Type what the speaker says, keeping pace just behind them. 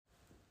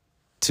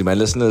To my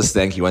listeners,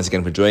 thank you once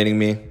again for joining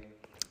me.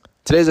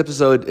 Today's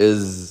episode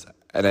is,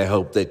 and I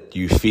hope that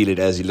you feel it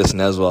as you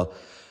listen as well,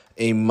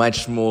 a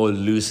much more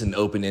loose and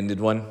open-ended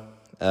one.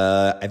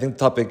 I think the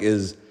topic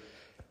is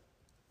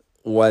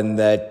one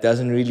that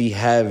doesn't really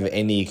have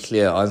any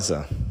clear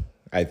answer.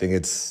 I think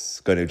it's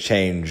going to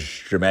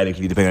change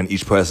dramatically depending on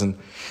each person.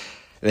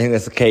 I think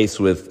that's the case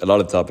with a lot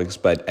of topics,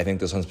 but I think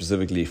this one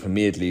specifically, for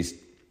me at least,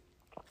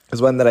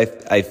 is one that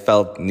I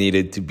felt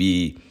needed to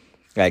be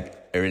like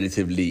a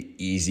relatively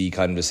easy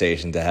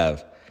conversation to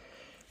have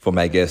for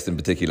my guest in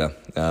particular.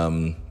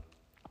 I'd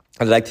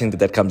like to think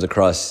that comes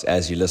across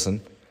as you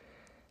listen.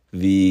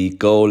 The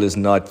goal is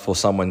not for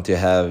someone to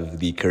have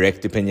the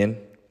correct opinion.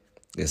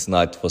 It's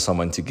not for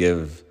someone to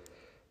give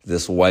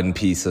this one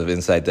piece of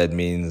insight that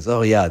means,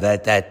 oh yeah,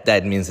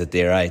 that means that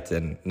they're right.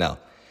 And no.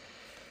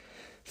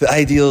 The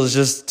ideal is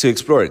just to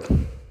explore it,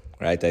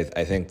 right?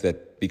 I think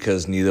that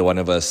because neither one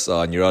of us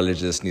are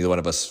neurologists, neither one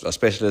of us are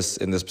specialists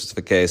in this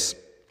specific case,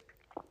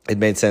 it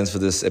made sense for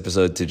this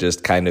episode to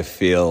just kind of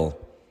feel,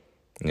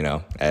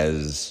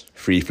 as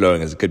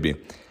free-flowing as it could be.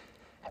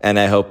 And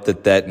I hope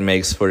that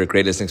makes for a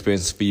great listening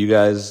experience for you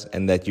guys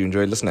and that you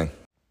enjoy listening.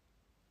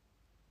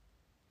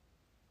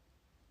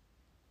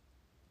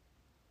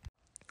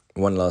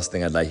 One last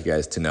thing I'd like you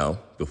guys to know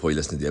before you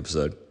listen to the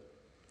episode.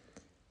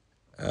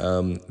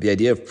 The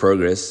idea of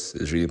progress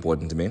is really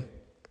important to me.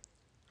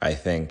 I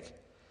think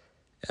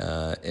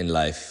in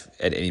life,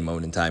 at any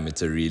moment in time,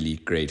 it's a really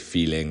great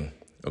feeling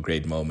or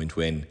great moment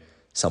when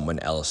someone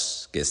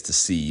else gets to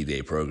see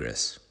their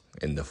progress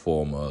in the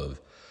form of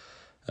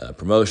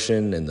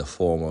promotion, in the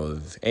form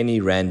of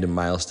any random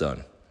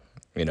milestone.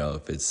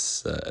 If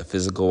it's a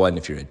physical one,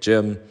 if you're at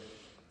gym,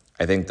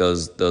 I think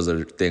those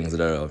are things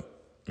that are,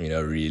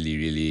 really,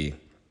 really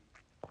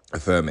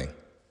affirming.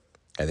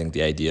 I think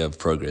the idea of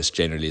progress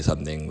generally is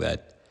something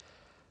that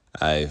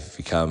I've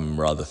become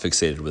rather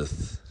fixated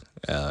with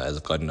as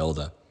I've gotten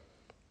older.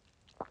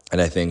 And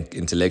I think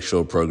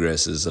intellectual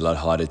progress is a lot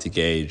harder to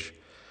gauge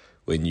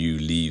when you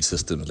leave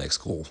systems like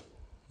school,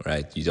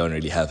 right? You don't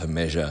really have a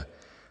measure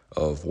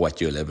of what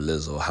your level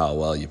is or how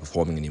well you're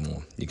performing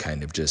anymore. You're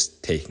kind of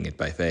just taking it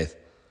by faith.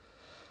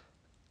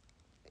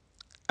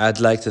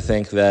 I'd like to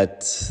think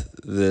that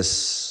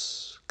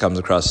this comes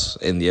across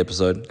in the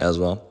episode as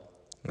well.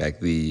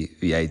 Like the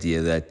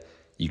idea that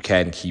you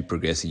can keep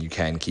progressing, you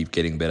can keep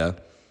getting better.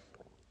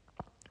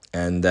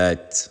 And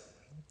that,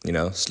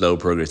 slow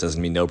progress doesn't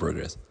mean no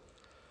progress.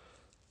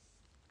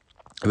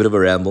 A bit of a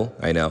ramble,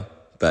 I know,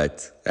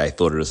 but I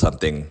thought it was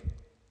something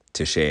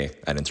to share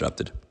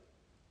uninterrupted.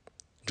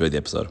 Enjoy the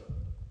episode.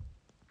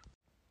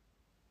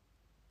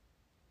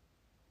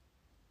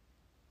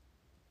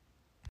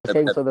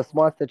 Saying so the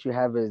smarts that you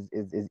have is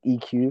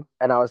EQ,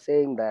 and I was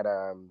saying that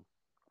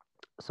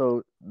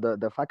so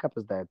the fuck up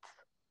is that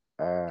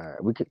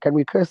can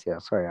we curse here?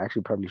 Sorry, I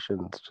actually probably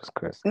shouldn't just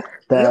curse.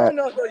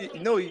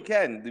 No, you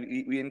can.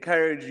 We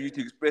encourage you to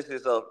express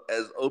yourself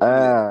as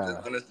openly,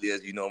 as honestly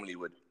as you normally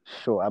would.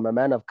 Sure, I'm a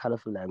man of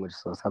colorful language,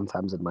 so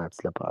sometimes it might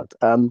slip out.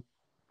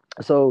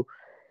 So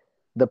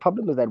the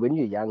problem is that when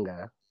you're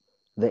younger,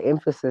 the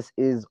emphasis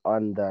is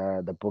on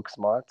the book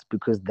smarts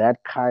because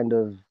that kind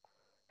of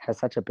has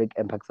such a big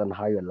impact on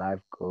how your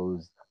life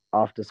goes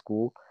after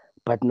school.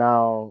 But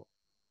now,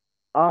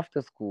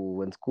 after school,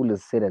 when school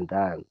is said and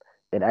done,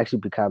 it actually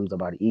becomes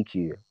about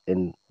EQ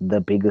in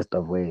the biggest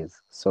of ways.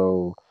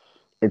 So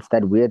it's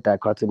that weird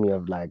dichotomy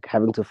of like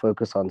having to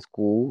focus on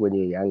school when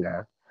you're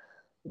younger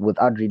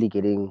without really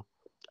getting.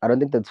 I don't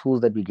think the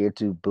tools that we get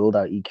to build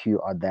our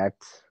EQ are that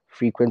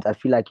frequent. I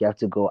feel like you have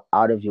to go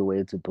out of your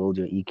way to build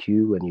your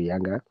EQ when you're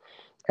younger.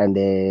 And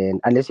then,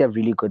 unless you have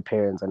really good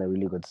parents and a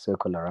really good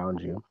circle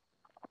around you.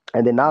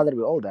 And then now that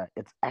we're older,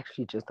 it's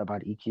actually just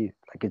about EQ.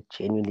 Like it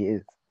genuinely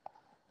is.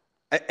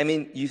 I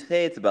mean, you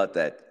say it's about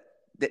that.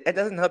 It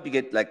doesn't help you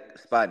get like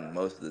spun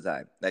most of the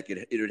time. Like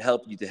it would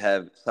help you to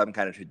have some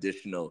kind of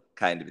traditional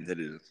kind of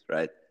intelligence,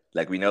 right?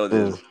 Like we know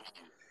there's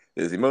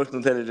emotional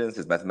intelligence,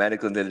 there's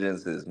mathematical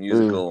intelligence, there's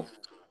musical,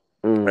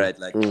 right?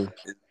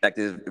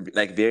 There's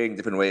like varying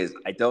different ways.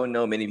 I don't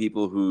know many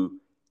people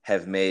who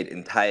have made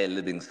entire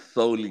livings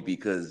solely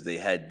because they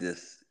had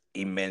this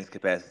immense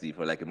capacity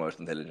for like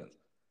emotional intelligence.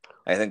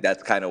 I think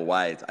that's kind of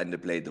why it's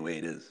underplayed the way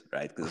it is,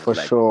 right? Because For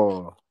it's like,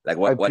 sure.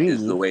 what is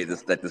the Agreed. way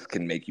this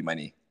can make you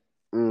money?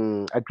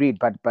 Agreed.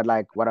 But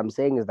like what I'm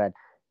saying is that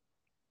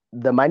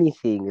the money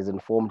thing is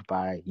informed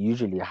by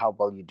usually how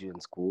well you do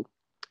in school,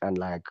 and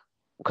like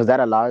because that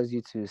allows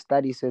you to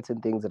study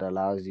certain things. It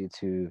allows you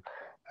to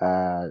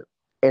uh,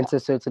 enter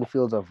certain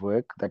fields of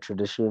work that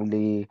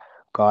traditionally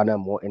garner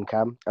more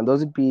income, and those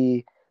would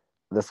be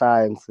the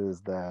sciences,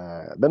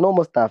 the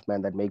normal stuff,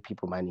 man, that make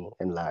people money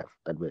in life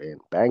that we're in.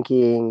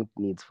 Banking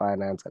needs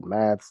finance and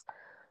maths.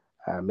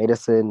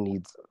 Medicine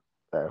needs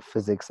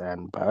physics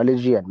and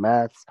biology and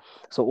maths.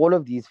 So all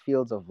of these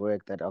fields of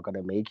work that are going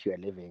to make you a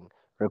living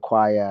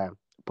require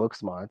book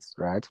smarts,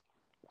 right?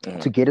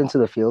 To get into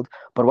the field.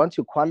 But once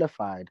you're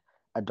qualified,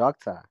 a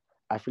doctor,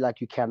 I feel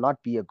like you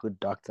cannot be a good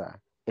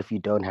doctor if you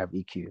don't have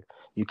EQ.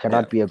 You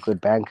cannot be a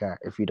good banker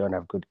if you don't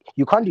have good.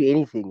 You can't do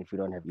anything if you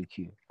don't have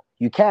EQ.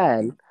 You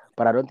can,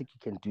 but I don't think you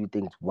can do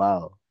things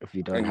well if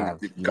you don't And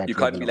have you that can't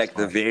level be of like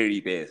the smarts. very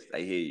best. I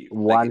hear you.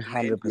 Like One in the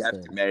end, hundred you have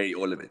to percent, marry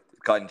all of it.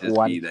 It can't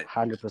just be one that.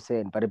 hundred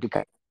percent. But it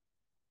becomes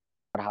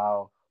about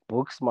how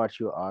book smart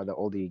you are the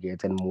older you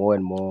get, and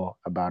more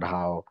about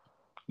how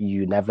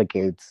you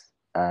navigate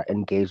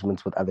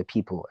engagements with other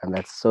people, and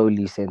that's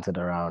solely centered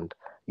around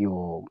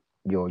your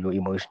your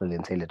emotional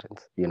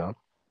intelligence. You know,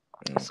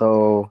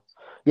 so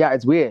yeah,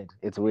 it's weird.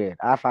 It's weird.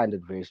 I find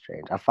it very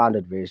strange. I found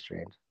it very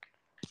strange.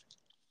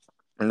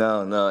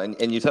 No, no,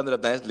 and you summed it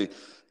up nicely.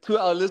 To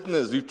our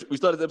listeners, we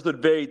started the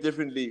episode very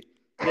differently.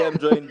 Today I'm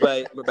joined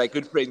by my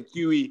good friend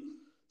Kiwi,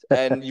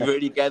 and you've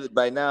already gathered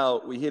by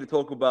now, we're here to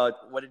talk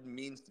about what it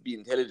means to be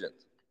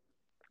intelligent.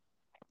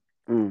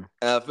 Mm,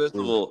 First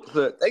of mm. all,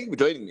 so thank you for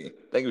joining me.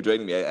 Thank you for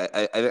joining me.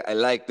 I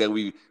like that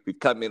we've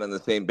come in on the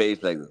same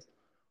page like this.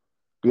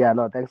 Yeah,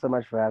 no, thanks so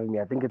much for having me.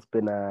 I think it's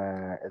been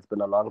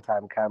a long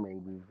time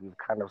coming. We've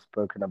kind of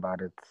spoken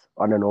about it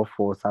on and off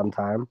for some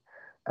time,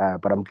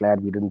 but I'm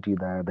glad we didn't do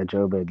the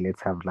Joburg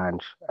let's have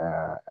lunch,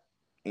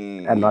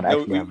 and not No,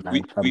 actually have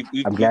lunch.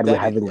 I'm we've glad we're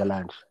done it. having the Yeah.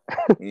 lunch.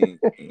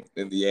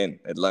 In the end,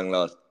 at long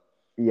last.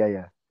 Yeah,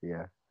 yeah,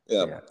 yeah,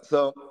 Yeah. yeah.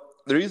 So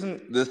the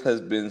reason this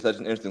has been such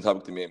an interesting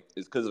topic to me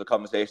is because of a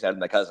conversation I had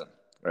with my cousin,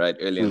 right,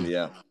 earlier in Mm, the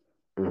year.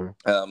 mm,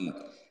 Um,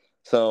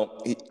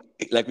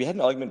 like we had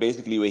an argument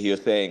basically where he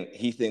was saying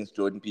he thinks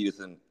Jordan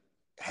Peterson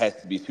has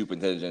to be super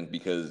intelligent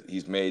because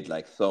he's made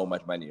like so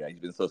much money, right?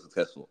 He's been so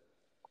successful.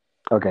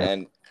 okay.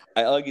 And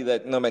I argue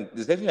that no man,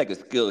 there's definitely like a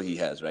skill he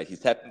has, right? He's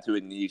tapped into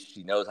a niche.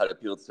 He knows how to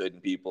appeal to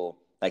certain people.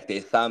 Like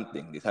there's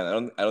something. There's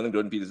something. I don't think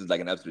Jordan Peterson is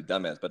like an absolute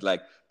dumbass, but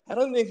like I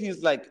don't think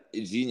he's like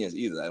a genius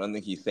either. I don't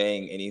think he's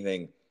saying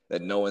anything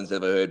that no one's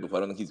ever heard before.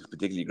 I don't think he's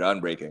particularly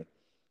groundbreaking.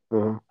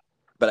 Mm,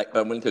 But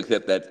I'm willing to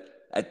accept that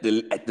at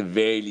the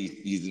very least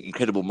he's an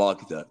incredible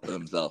marketer of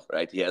himself,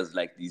 right? He has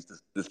like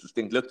this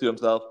distinct look to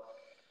himself,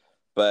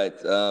 but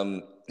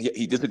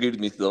he disagreed with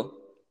me still.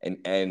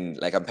 And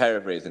like I'm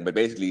paraphrasing, but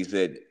basically he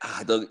said,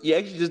 dog, you're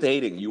actually just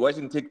hating. You're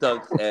watching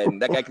TikToks,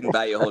 and that guy can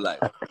buy your whole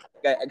life.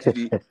 That guy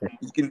actually,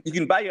 he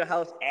can buy your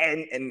house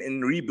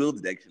and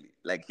rebuild it. Actually,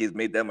 like he's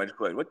made that much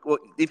coin. What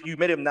if you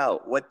met him now?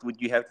 What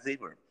would you have to say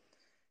for him?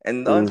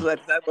 And the answer mm,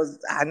 to that was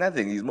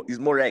nothing. He's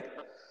more right.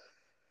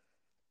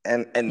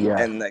 And and yeah.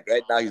 and like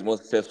right now he's more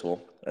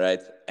successful, right?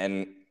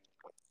 And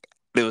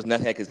there was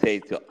nothing I could say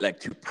to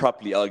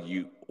properly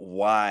argue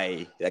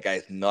why that guy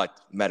is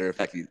not matter of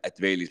factly at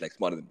the very least like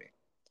smarter than me,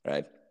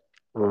 right?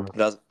 Mm,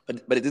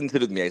 But it didn't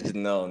sit with me. I said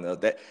no,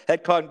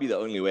 that can't be the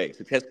only way.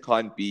 Success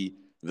can't be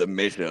the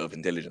measure of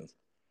intelligence,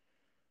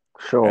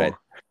 right? sure,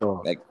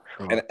 sure, Like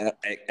sure.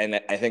 and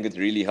I think it's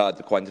really hard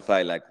to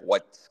quantify like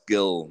what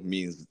skill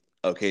means.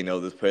 Okay, no,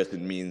 this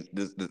person means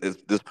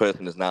this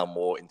person is now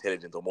more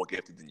intelligent or more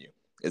gifted than you.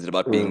 Is it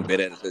about being Mm,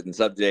 better at a certain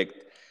subject?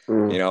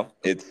 mm, You know,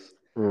 it's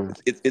mm.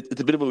 it's it's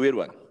it's a bit of a weird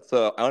one.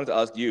 So I wanted to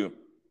ask you: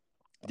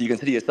 do you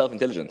consider yourself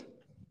intelligent?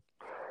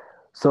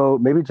 So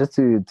maybe just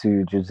to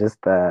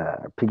just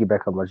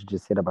piggyback on what you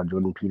just said about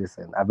Jordan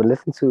Peterson, I've been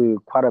listening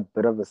to quite a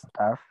bit of his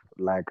stuff.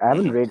 Like I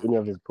haven't read any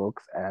of his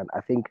books, and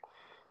I think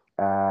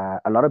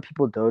a lot of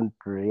people don't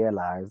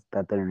realize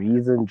that the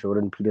reason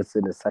Jordan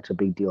Peterson is such a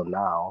big deal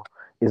now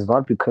is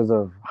not because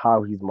of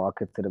how he's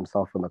marketed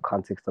himself in the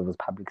context of his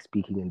public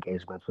speaking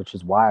engagements, which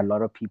is why a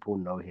lot of people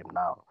know him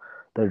now.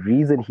 The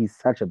reason he's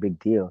such a big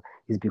deal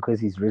is because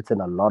he's written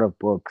a lot of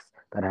books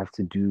that have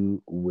to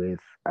do with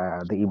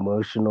the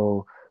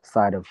emotional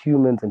side of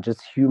humans and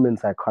just human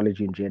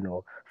psychology in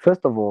general.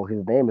 First of all,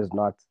 his name is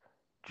not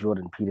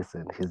Jordan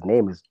Peterson, his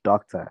name is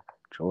Dr.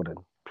 Jordan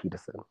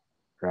Peterson,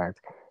 right?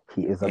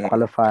 He is a Mhm.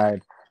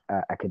 qualified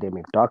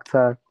academic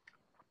doctor,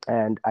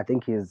 and I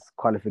think his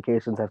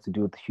qualifications have to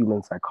do with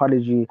human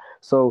psychology.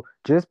 So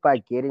just by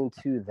getting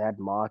to that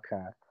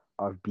marker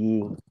of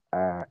being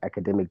an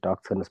academic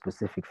doctor in a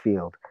specific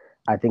field,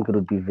 I think it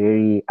would be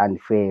very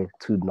unfair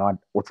to not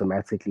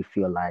automatically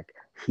feel like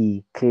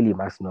he clearly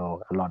must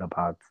know a lot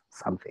about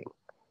something.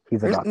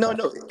 He's a No, doctor,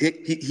 no,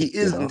 he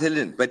you is know.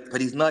 intelligent, but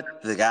he's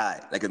not the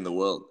guy like in the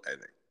world. I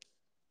think.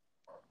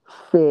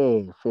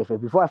 Fair, fair, fair.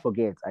 Before I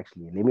forget,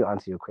 actually, let me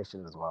answer your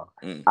question as well.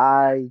 Mm.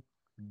 I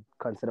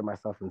consider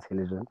myself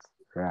intelligent,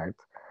 right?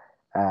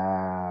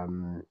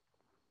 Um,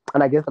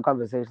 and I guess the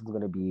conversation is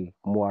going to be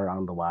more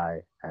around the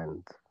why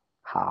and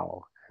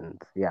how,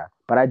 and yeah.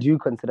 But I do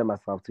consider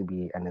myself to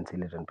be an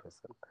intelligent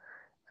person.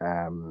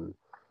 Um,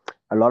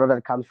 a lot of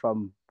that comes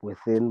from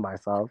within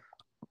myself,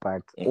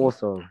 but Mhm.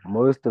 also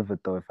most of it,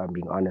 though, if I'm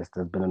being honest,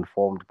 has been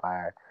informed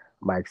by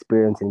my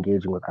experience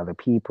engaging with other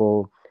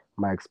people,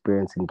 my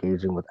experience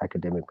engaging with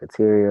academic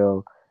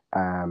material,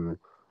 um,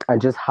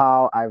 and just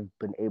how I've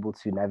been able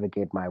to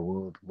navigate my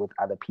world with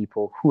other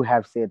people who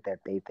have said that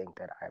they think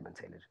that I am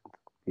intelligent.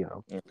 You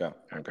know, Okay,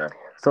 okay,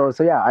 so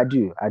yeah, I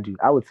do.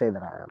 I would say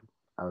that I am.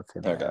 I would say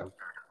that I okay, am.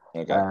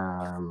 okay.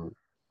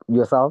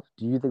 Yourself,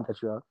 do you think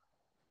that you are?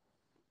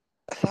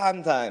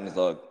 Sometimes,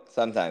 look,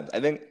 sometimes I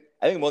think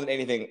more than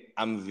anything,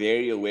 I'm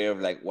very aware of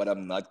like what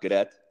I'm not good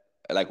at,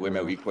 like where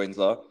my Mm, weak points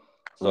are.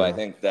 So I mm,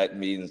 think that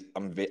means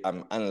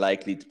I'm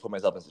unlikely to put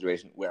myself in a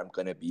situation where I'm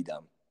gonna be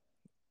dumb.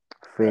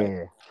 right?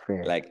 Fair,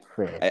 fair, Like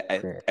fair,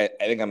 fair. I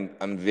think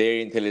I'm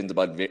very intelligent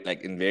about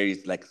like in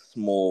very like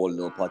small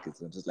little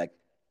pockets. I'm just like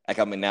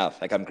I'm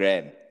enough, like I'm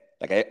grand.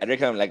 Like I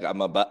reckon I'm like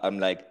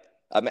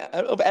I'm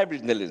of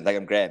average intelligence. Like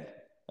I'm grand.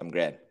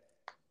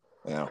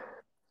 You know.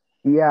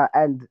 Yeah,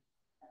 and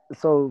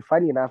so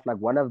funny enough, like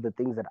one of the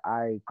things that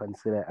I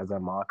consider as a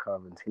marker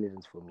of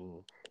intelligence for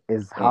me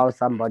is Mm, how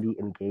somebody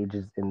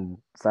engages in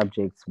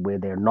subjects where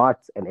they're not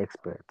an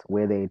expert,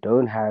 where they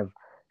don't have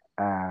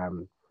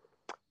um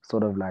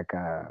sort of like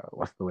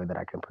what's the way that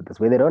I can put this,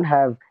 where they don't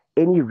have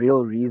any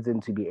real reason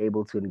to be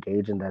able to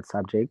engage in that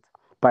subject,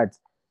 but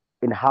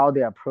in how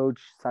they approach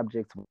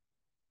subjects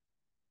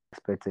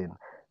expert in,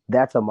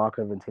 that's a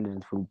marker of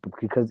intelligence for,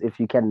 because if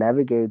you can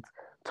navigate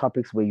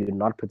topics where you're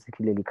not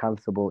particularly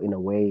comfortable in a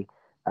way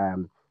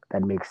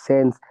that makes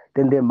sense,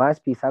 then there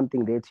must be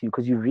something there to you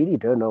because you really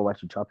don't know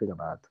what you're talking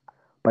about,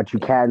 but you mm.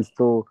 can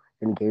still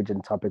engage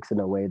in topics in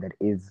a way that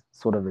is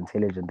sort of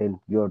intelligent. Then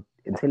you're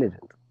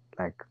intelligent,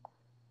 like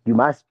you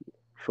must be,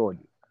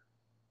 surely.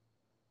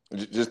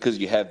 Just because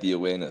you have the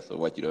awareness of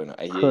what you don't know.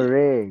 I hear you.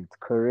 Correct,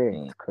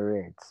 Mm, correct,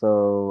 correct.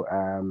 So,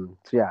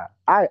 so yeah,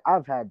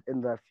 I've had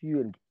in the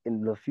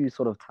few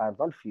sort of times,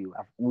 not few,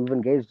 we've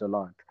engaged a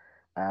lot,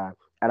 uh,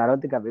 and I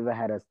don't think I've ever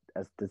had a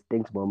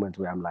distinct moment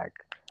where I'm like,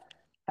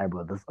 I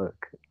brought this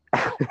look.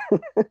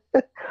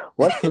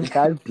 What's this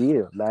guy's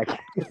deal? Like,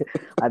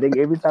 I think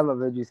every time I've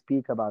heard you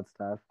speak about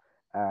stuff,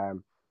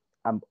 um,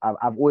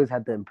 I've always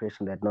had the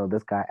impression that no,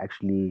 this guy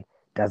actually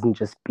doesn't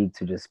just speak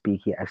to just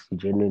speak. He actually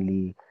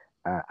genuinely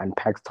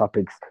unpacks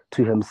topics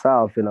to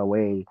himself in a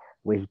way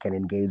where he can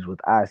engage with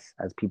us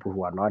as people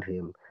who are not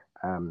him.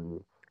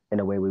 In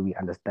a way where we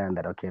understand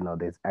that okay, no,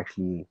 there's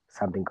actually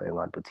something going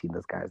on between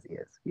this guy's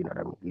ears. You know what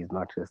I mean? He's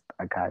not just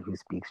a guy who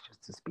speaks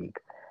just to speak.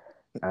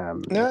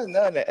 Um, no,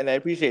 no, and I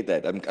appreciate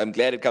that. I'm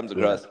glad it comes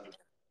yeah, across.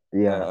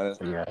 yeah,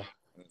 Honestly. yeah.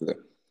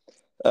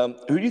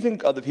 Who do you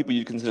think are the people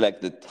you consider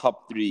like the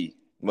top three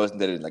most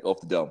intelligent, like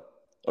off the dome,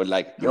 or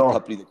like the Yo,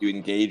 top three that you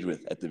engage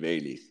with at the very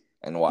least,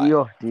 and why?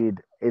 yo,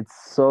 dude, it's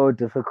so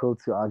difficult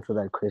to answer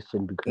that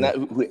question Now, because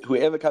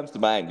whoever comes to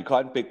mind, you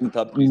can't pick the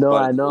top three no,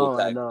 I smartest of all know,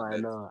 I time. know, I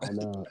That's know, I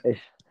know.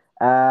 Ish.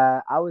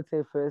 I would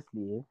say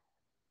firstly,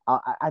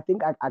 I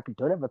think I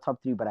don't have a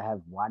top three, but I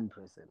have one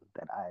person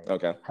that I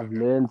okay.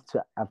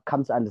 I've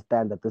come to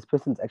understand that this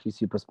person's actually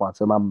super smart.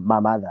 So my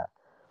mother,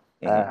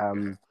 Mm-hmm.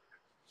 um,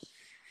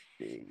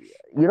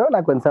 you know,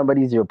 like when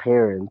somebody's your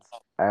parents,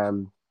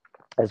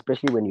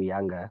 especially when you're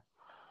younger,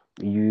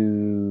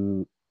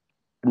 you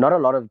not a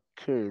lot of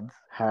kids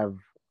have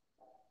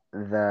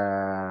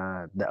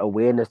the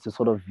awareness to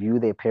sort of view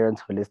their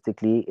parents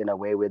holistically in a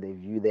way where they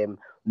view them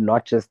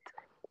not just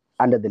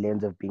under the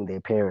lens of being their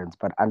parents,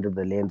 but under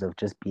the lens of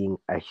just being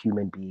a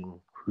human being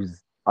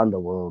who's on the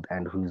world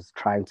and who's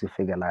trying to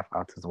figure life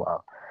out as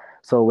well.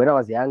 So when I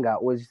was younger, I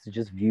always used to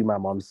just view my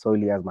mom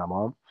solely as my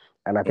mom.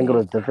 And I think it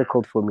was Mm-hmm.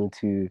 difficult for me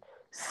to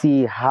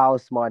see how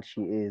smart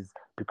she is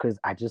because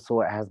I just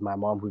saw it as my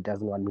mom who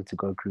doesn't want me to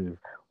go groove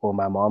or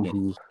my mom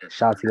who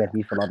shouting at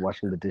me for not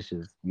washing the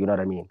dishes. You know what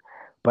I mean?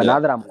 But Yeah. now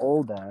that I'm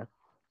older,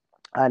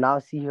 I now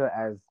see her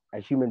as a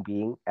human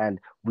being, and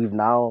we've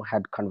now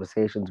had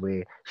conversations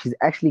where she's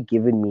actually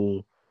given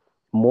me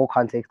more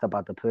context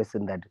about the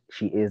person that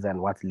she is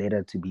and what's led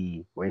her to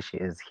be where she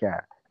is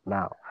here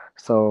now.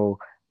 So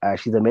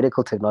she's a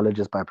medical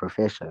technologist by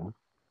profession.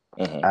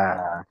 Mm-hmm.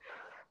 Uh,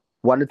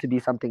 Wanted to be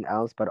something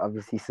else, but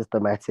obviously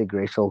systematic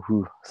racial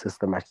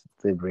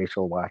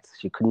what.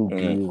 She couldn't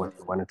do Mm-hmm. what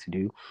she wanted to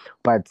do.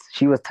 But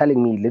she was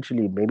telling me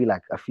literally maybe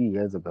like a few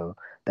years ago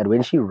that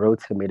when she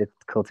wrote her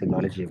medical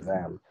technology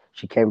exam,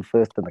 she came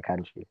first in the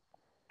country.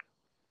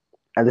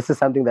 And this is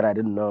something that I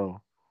didn't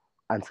know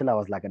until I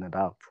was like an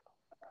adult.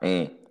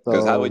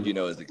 Because how would So you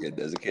know as a kid?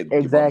 As a kid,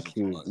 your mom's just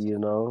too exactly, fast. you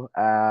know.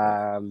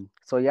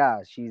 So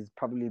yeah, she's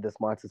probably the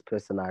smartest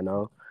person I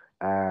know.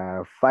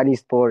 Funny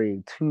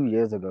story, 2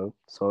 years ago.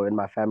 So in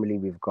my family,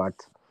 we've got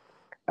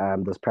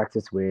this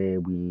practice where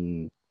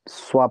we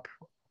swap,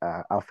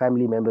 our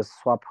family members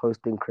swap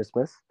hosting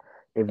Christmas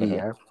every Mm-hmm.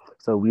 year.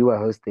 So we were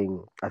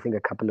hosting, I think,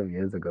 a couple of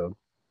years ago,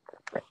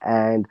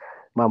 and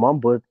my mom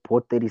bought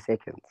 30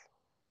 seconds,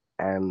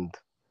 and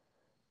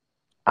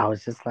I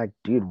was just like,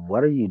 dude,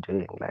 what are you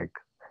doing? Like,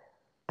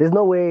 there's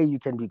no way you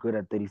can be good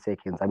at 30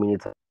 seconds. I mean,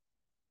 it's a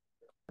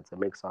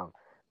mix of.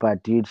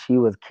 But dude, she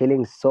was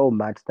killing so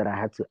much that I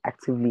had to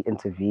actively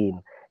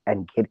intervene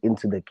and get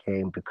into the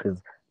game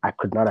because I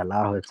could not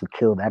allow her to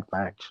kill that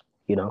much,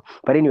 you know.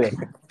 But anyway,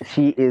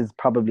 she is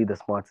probably the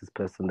smartest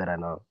person that I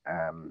know.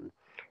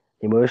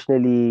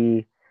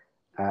 Emotionally,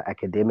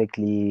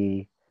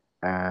 academically,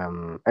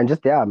 and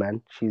just yeah,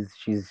 man, she's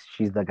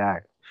the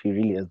guy. She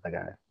really is the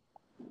guy.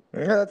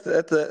 Yeah,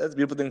 that's a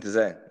beautiful thing to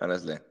say.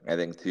 Honestly, I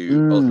think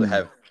to also Mm,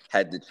 have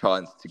had the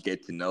chance to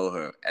get to know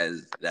her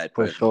as that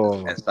for person,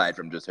 sure. aside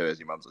from just her as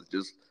your mom, so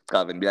just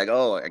come and be like,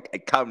 oh, I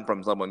come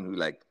from someone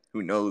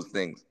who knows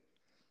things.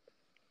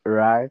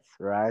 Right,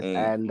 right, Mm,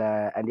 and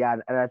yeah,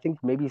 and I think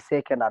maybe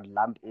second I'd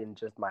lump in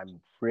just my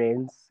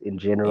friends in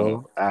mm-hmm,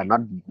 general,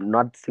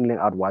 not singling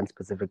out one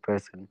specific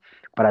person,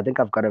 but I think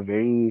I've got a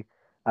very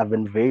I've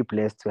been very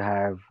blessed to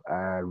have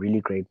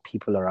really great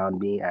people around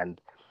me, and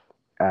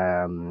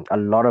a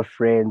lot of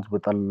friends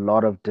with a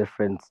lot of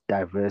different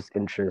diverse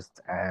interests,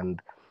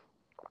 and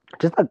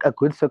just a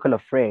good circle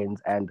of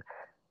friends. And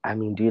I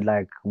mean, dude,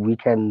 like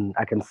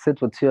I can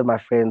sit with two of my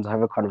friends,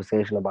 have a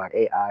conversation about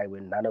AI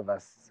when none of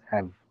us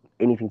have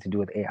anything to do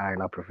with AI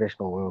in our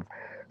professional world.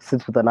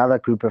 Sit with another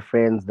group of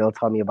friends, they'll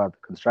tell me about the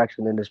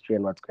construction industry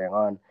and what's going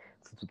on.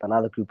 Sit with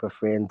another group of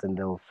friends, and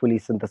they'll fully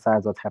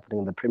synthesize what's happening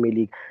in the Premier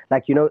League.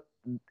 Like,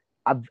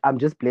 I'm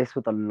just blessed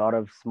with a lot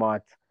of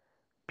smart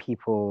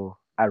people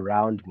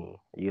around me,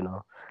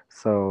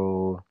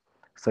 So,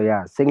 so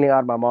yeah, singling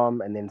out my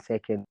mom, and then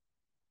second,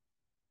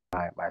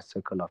 my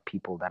circle of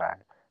people that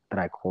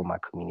I call my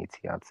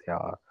community. I'd say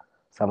are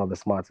some of the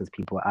smartest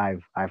people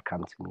I've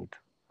come to meet.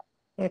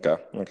 Okay,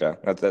 okay,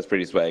 that's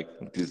pretty swag.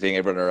 Just seeing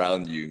everyone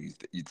around you,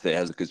 you'd say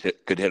has a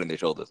good head on their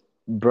shoulders.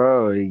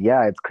 Bro,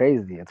 yeah, it's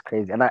crazy. It's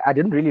crazy. And I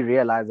didn't really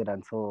realize it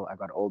until I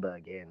got older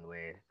again,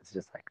 where it's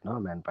just like, no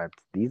man, but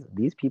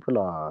these people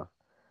are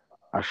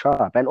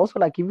sharp. And also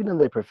like even in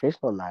their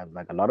professional lives,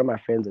 like a lot of my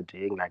friends are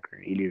doing like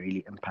really,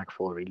 really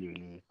impactful, really,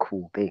 really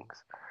cool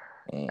things.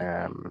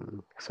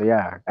 Mm. So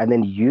yeah. And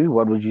then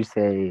what would you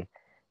say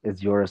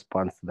is your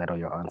response to that or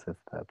your answer to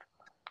that?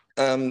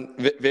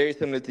 Very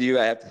similar to you.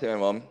 I have to say my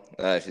mom.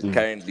 She's Mm.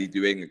 currently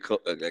doing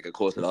like a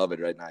course at Harvard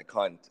right now. I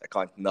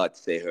can't not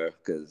say her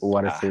because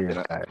What a serious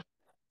guy.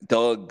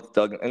 dog,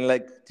 and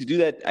like to do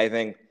that. I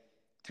think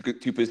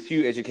to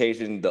pursue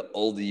education, the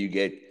older you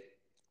get,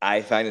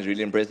 I find is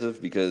really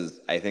impressive because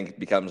I think it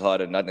becomes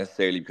harder not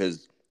necessarily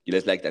because you're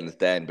less likely to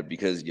understand, but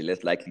because you're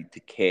less likely to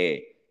care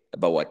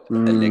about what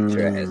a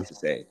lecturer has Mm, to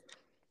say.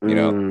 You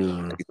know,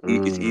 mm,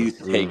 it's mm, easy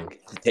mm.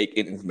 to take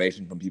in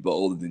information from people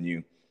older than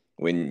you.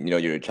 When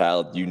you're a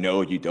child, you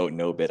don't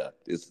know better.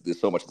 There's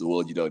so much of the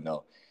world you don't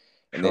know.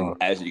 And then Sure.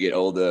 as you get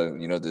older,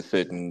 there's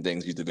certain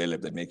things you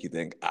develop that make you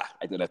think,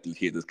 I don't have to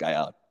hear this guy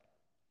out.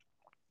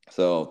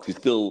 So to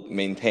still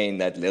maintain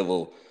that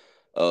level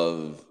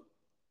of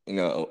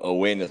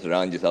awareness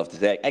around yourself to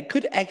say I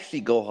could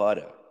actually go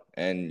harder,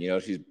 and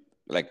she's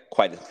like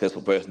quite a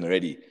successful person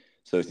already.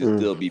 So to Mm,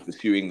 still be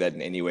pursuing that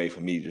in any way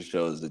for me just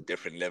shows a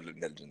different level of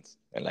intelligence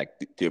and like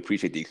to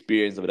appreciate the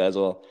experience of it as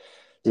well.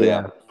 So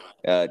yeah,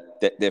 yeah.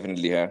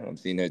 definitely her. I've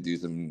seen her do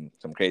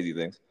some crazy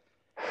things.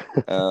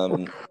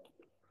 Um,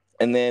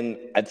 and then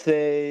I'd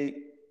say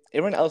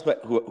everyone else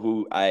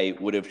who I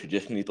would have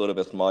traditionally thought of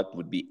as smart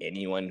would be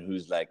anyone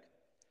who's like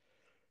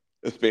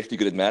especially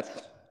good at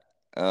maths.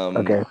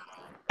 Um, Okay.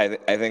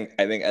 I think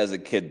as a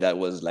kid that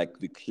was like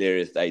the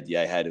clearest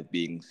idea I had of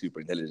being super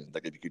intelligent.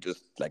 Like if you could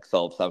just like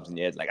solve something in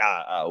your head, like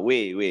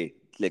wait,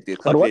 like there's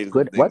But calculators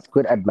and things. what's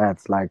good at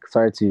maths? Like,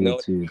 sorry to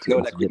No, to no,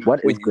 like interject.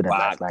 What is when you good at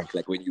maths? bark, Like,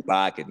 like when you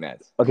bark at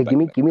maths, okay, bark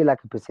at maths. give me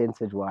like a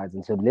percentage wise.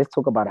 And so let's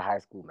talk about high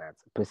school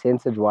maths.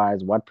 Percentage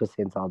wise, what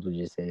percentiles would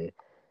you say?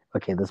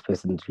 Okay, this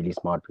person is really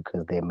smart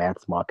because their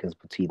maths mark is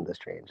between this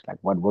range. Like,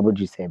 what would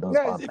you say those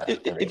No, are if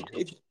the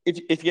ranges?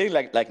 if you're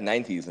getting like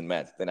 90s in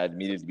maths, then I'd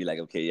immediately be like,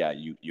 okay, yeah,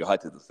 you're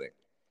hot to this thing.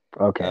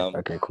 Okay, Um,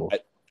 okay, cool. I,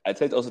 I'd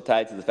say it's also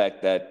tied to the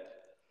fact that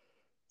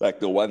like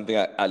the one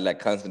thing I like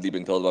constantly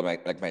been told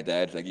about my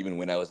dad, like even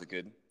when I was a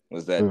kid,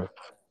 was that Mm,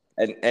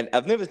 and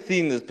I've never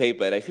seen this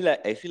paper, and I feel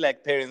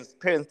like parents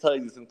tell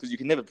you this because you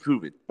can never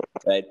prove it,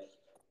 right?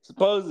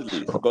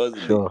 sure, Supposedly,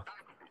 sure.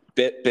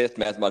 best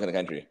math mark in the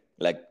country,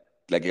 like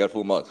you got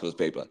full marks for this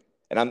paper,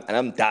 and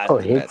I'm Oh, daft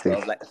in math, so I hectic.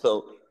 was like,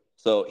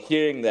 so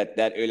hearing that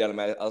early on in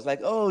math, I was like,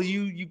 oh,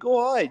 you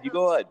go hard,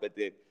 but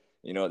then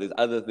there's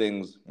other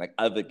things like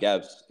other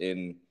gaps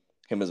in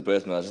him as a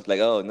person. I was just like,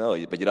 oh no,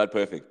 but you're not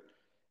perfect.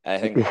 I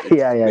think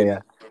Yeah, yeah, yeah.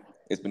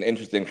 it's been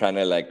interesting trying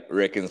to like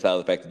reconcile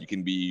the fact that you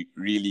can be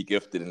really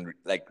gifted and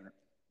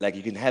like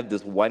you can have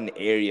this one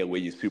area where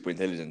you're super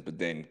intelligent, but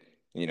then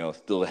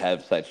still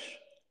have such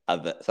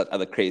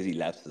other crazy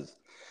lapses.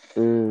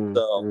 Mm,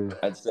 So mm,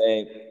 I'd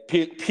say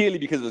purely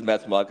because of his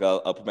maths mark,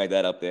 I'll put my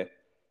dad up there.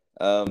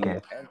 okay.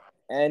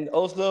 And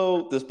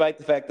also, despite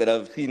the fact that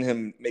I've seen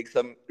him make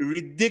some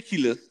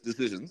ridiculous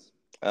decisions,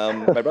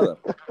 my brother.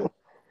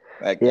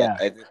 Like Yeah.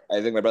 I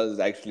think my brother is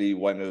actually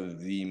one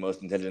of the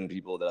most intelligent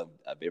people that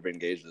I've ever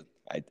engaged with.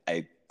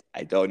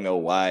 I don't know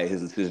why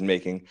his decision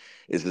making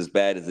is as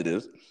bad as it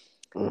is,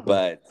 Mm-hmm.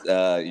 but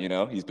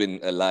he's been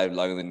alive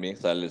longer than me,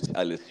 so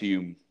I'll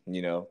assume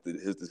that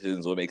his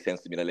decisions will make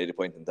sense to me at a later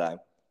point in time.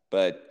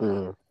 But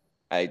Mm-hmm.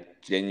 I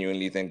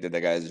genuinely think that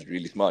guy is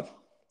really smart.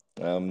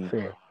 Um,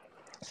 Fair.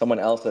 Someone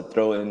else that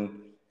throw in.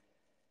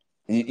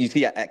 You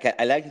see,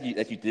 I like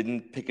that you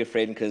didn't pick a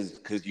friend because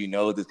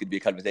this could be a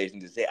conversation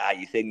to say,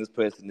 you're saying this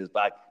person is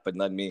back, but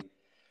not me.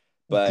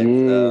 But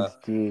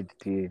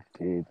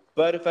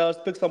but if I was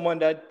to pick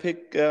someone, I'd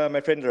pick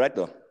my friend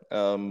Directo.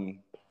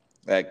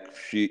 Like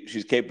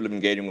she's capable of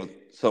engaging with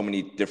so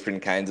many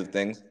different kinds of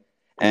things,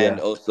 and Yeah.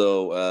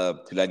 also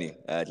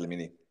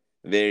Tlamini,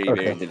 very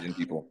Okay. intelligent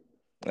people.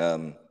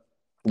 Um,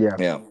 Yeah.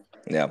 yeah,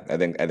 yeah. I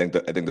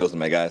think those are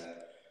my guys.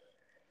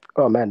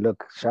 Oh man,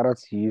 look, shout out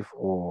to you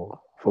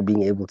for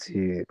being able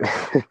to.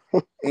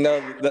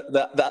 No,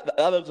 the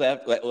others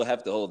will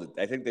have to hold it.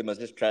 I think they must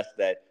just trust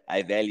that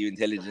I value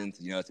intelligence.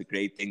 You know, it's a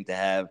great thing to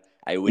have.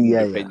 I wouldn't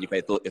Yeah, yeah. befriend you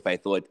if I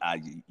thought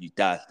you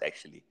tasked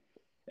actually,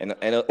 and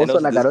Also, also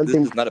like, I don't this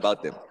think is not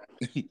about them.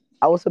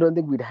 I also don't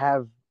think we'd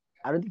have.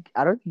 I don't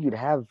think you'd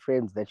have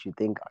friends that you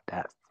think are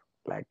daft.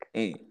 Like,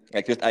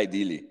 Like just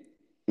ideally.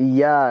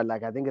 yeah,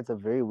 like I think it's a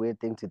very weird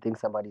thing to think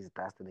somebody's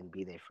daft and then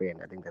be their friend.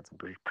 I think that's a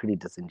pretty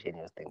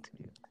disingenuous thing to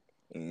do.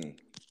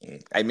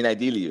 I mean,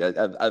 ideally,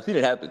 I've seen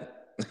it happen.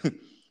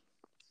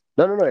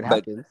 No, no, no. It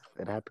but happens.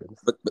 It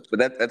happens but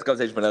that's a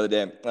conversation for another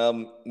day.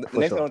 The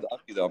for next thing I sure. want to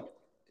ask you though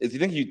is, do you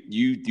think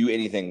you do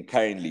anything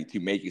currently to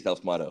make yourself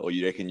smarter, or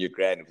you reckon you're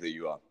grand with who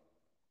you are?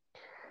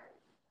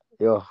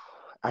 Yo,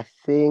 I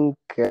think.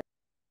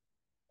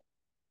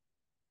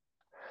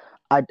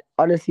 I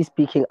honestly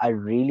speaking, I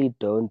really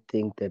don't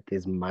think that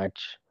there's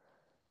much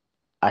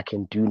I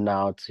can do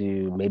now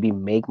to maybe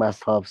make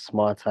myself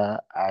smarter.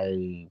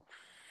 I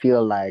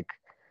feel like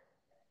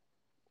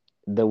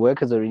the work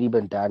has already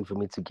been done for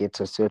me to get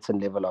to a certain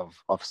level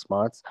of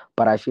smarts,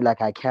 but I feel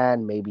like I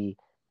can maybe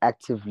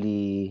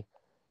actively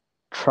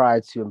try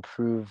to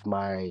improve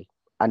my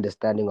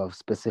understanding of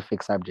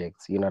specific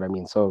subjects. You know what I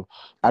mean? So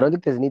I Mm, don't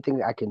think there's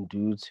anything I can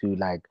do to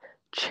like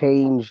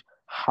change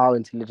how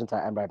intelligent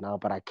I am right now,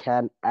 but I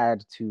can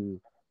add to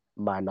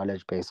my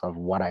knowledge base of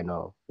what I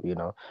know, you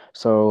know.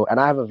 So and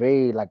I have a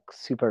very like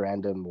super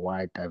random,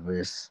 wide,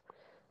 diverse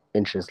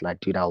interest. Like,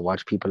 dude, I'll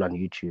watch people on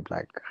YouTube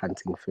like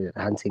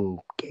hunting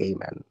game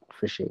and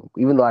fishing.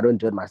 Even though I don't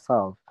do it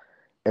myself,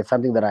 it's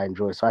something that I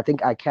enjoy. So I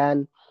think I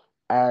can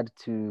add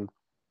to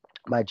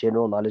my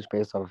general knowledge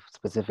base of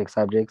specific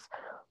subjects,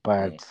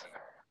 mm, but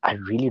I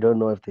really don't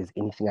know if there's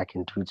anything I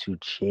can do to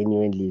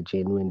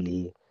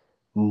genuinely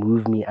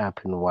move me up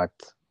in what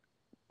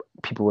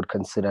people would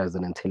consider as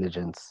an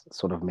intelligence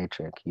sort of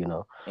metric, you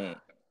know. mm.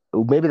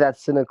 Maybe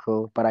that's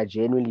cynical, but I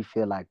genuinely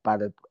feel like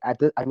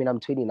I mean, I'm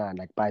 29,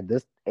 like by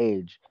this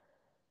age,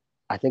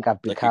 I think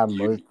I've Like become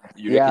most,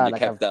 you reckon yeah, you're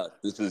like capped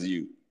out. This is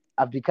you.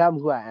 I've become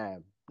who I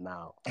am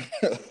now.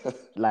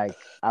 Like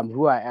I'm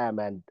who I am,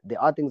 and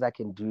there are things I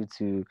can do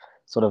to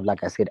sort of,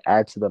 like I said,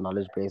 add to the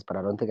knowledge base, but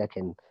I don't think I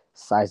can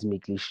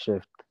seismically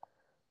shift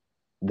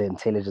the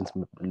intelligence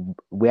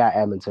where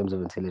I am in terms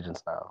of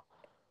intelligence now.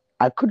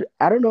 I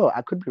don't know,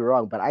 I could be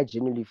wrong, but I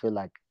genuinely feel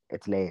like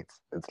it's late.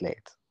 It's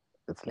late.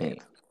 It's Mm.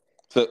 late.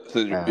 So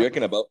Uh, you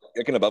reckon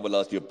above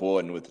last you're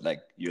born with like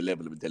your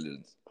level of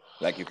intelligence,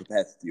 like your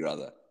capacity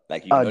rather,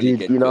 like you can oh, only dude,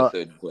 get to a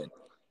certain point.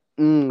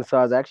 so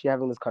I was actually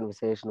having this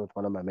conversation with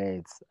one of my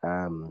mates.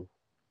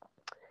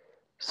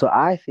 So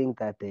I think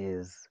that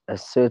there's a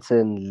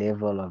certain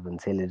level of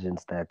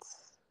intelligence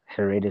that's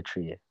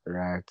hereditary,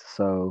 right?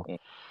 So Mm,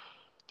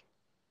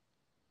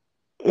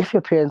 if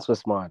your parents were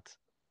smart,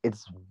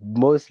 it's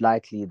most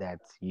likely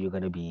that you're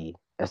going to be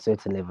a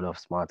certain level of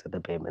smart at the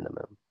bare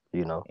minimum,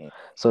 you know? mm,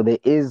 So there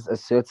is a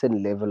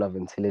certain level of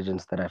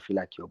intelligence that I feel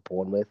like you're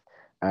born with.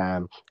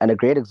 And a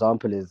great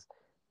example is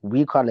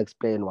we can't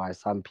explain why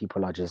some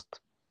people are just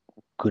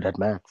good at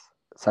maths.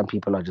 Some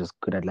people are just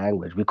good at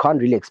language. We can't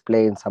really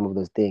explain some of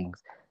those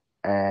things.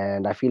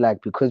 And I feel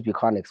like because we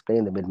can't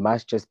explain them, it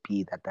must just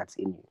be that that's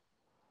in you,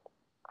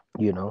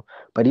 you know?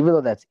 But even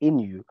though that's in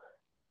you,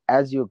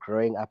 as you're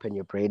growing up and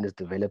your brain is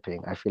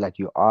developing, I feel like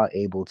you are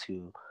able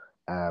to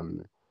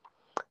um,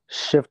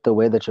 shift the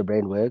way that your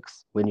brain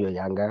works when you're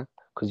younger,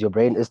 because your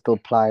brain mm, is still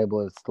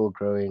pliable, it's still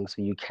growing.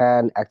 So you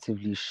can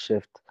actively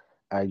shift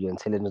your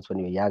intelligence when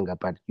you're younger,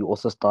 but you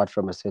also start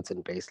from a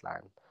certain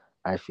baseline,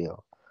 I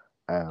feel.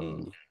 mm,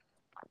 Um,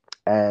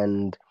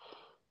 and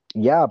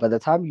yeah, by the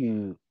time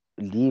you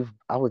leave,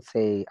 I would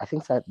say, I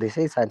think they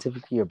say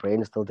scientifically your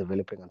brain is still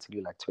developing until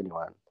you're like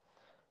 21.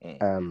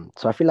 mm,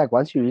 So I feel like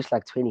once you reach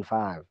like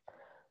 25,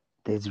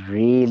 there's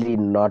really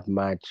not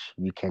much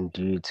you can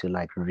do to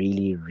like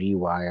really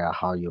rewire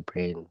how your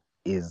brain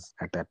is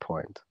at that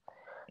point.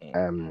 mm,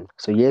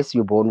 So yes,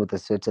 you're born with a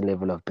certain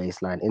level of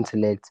baseline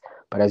intellect,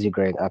 but as you're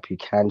growing up, you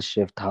can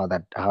shift how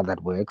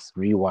that works,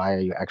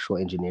 rewire your actual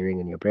engineering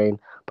in your brain.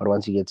 But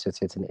once you get to a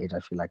certain age, I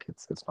feel like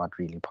it's not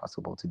really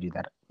possible to do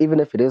that. Even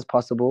if it is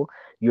possible,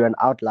 you're an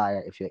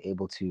outlier if you're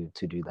able to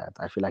do that.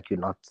 I feel like you're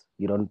not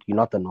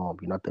the norm,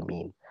 you're not the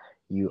mean.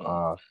 You mm.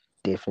 are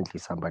definitely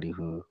somebody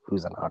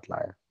who's an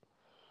outlier.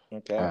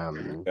 Okay.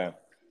 Um, Okay.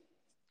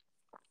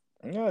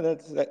 No,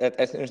 that's an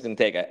interesting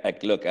take.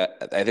 Look,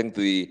 I think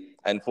the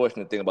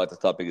unfortunate thing about this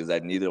topic is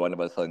that neither one of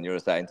us are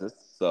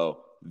neuroscientists,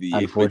 so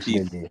the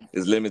expertise Unfortunately,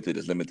 is limited.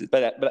 Is limited.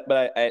 But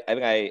I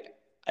think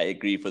I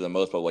agree for the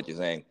most part what you're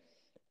saying.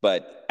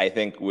 But I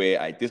think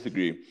where I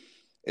disagree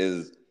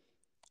is,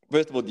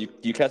 first of all, do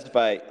you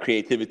classify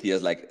creativity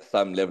as like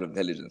some level of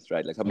intelligence,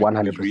 right? Like somebody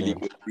who's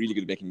 100%, really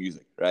good at making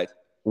music, right?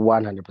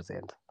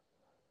 100%.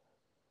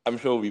 I'm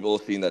sure we've all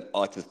seen that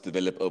artists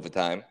develop over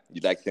time.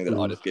 You'd like to think that Mm-hmm.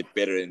 artists get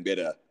better and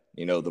better,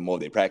 the more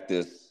they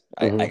practice.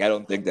 I Mm-hmm.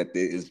 don't think that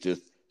there is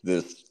just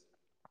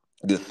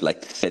this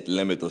like set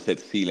limit or set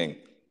ceiling,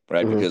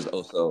 right? Mm-hmm. Because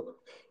also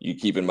you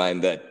keep in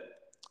mind that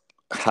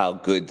how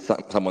good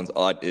someone's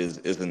art is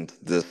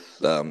isn't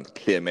this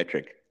clear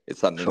metric. It's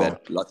something Sure.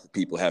 that lots of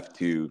people have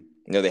to,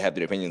 they have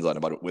their opinions on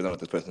about whether or not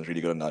this person is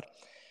really good or not.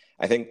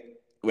 I think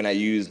when I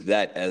use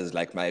that as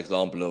like my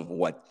example of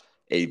what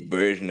a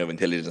version of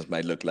intelligence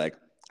might look like,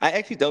 I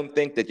actually don't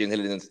think that your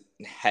intelligence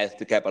has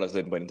to cap out at a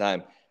certain point in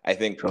time. I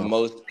think Sure.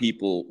 most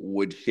people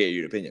would share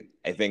your opinion.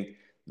 I think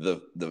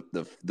the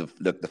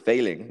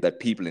failing that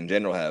people in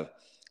general have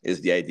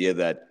is the idea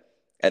that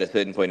at a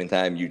certain point in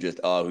time you just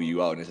are who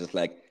you are, and it's just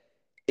like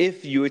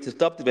if you were to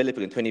stop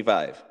developing at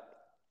 25,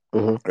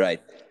 Hmm.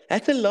 right?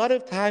 That's a lot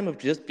of time of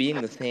just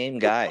being the same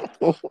guy.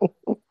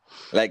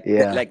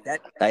 Yeah.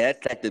 That's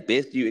like the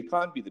best you. It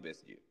can't be the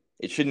best you.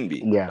 It shouldn't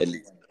be, Yeah. at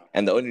least.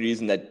 And the only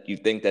reason that you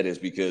think that is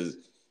because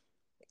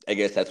I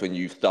guess that's when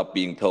you stop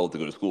being told to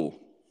go to school,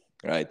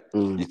 right?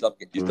 Mm,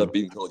 You mm, stop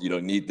being told you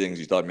don't need things.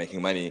 You start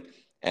making money,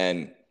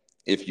 and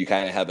if you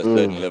kind of have a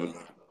certain mm. level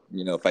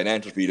of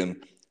financial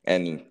freedom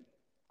and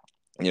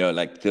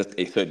like just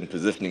a certain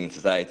positioning in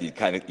society, you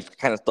kind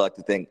of start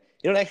to think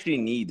you don't actually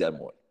need that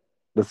more,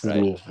 This is right?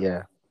 me.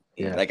 Yeah.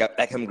 Yeah.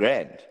 I'm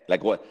grand.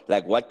 Like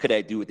what could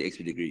I do with the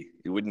extra degree?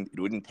 It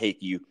wouldn't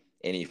take you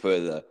any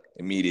further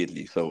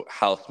immediately. So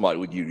how smart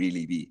would you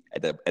really be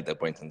at that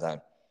point in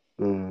time?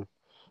 Mm,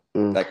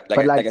 mm. Like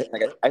like But I, like like I,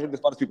 like I think the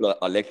smartest people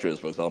are lecturers,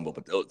 for example,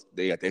 but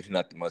they are definitely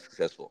not the most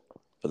successful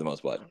for the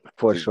most part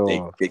for because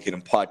they, sure. they can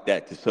impart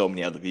that to so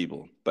many other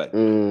people. But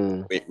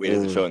Mm, where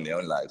does it mm, show in their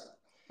own lives?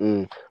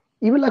 mm.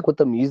 Even like with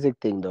the music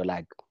thing though,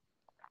 like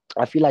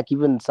I feel like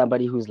even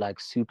somebody who's like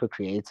super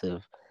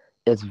creative,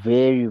 it's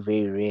very,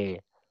 very rare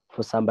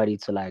for somebody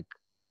to like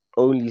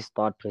only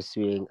start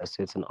pursuing a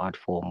certain art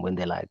form when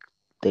they're like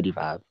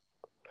 35.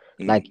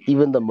 Like Mm,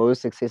 even the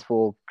most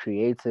successful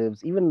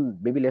creatives, even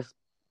maybe let's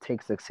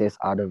take success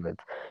out of it.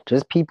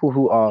 Just people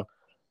who are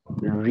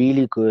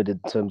really good in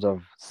terms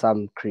of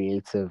some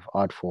creative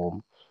art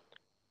form,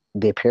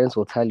 their parents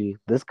will tell you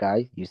this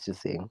guy used to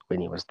sing when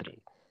he was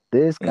 3.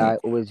 This guy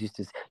mm, always used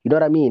to you know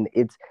what I mean?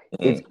 It's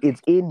mm,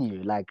 it's in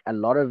you. Like a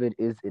lot of it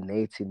is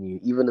innate in you,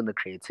 even in the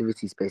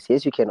creativity space.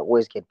 Yes, you can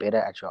always get better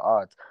at your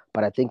art,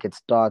 but I think it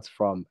starts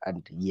from a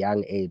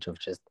young age of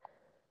just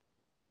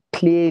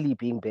clearly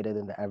being better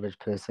than the average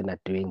person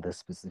at doing this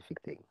specific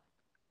thing,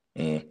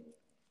 mm,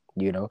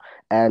 you know?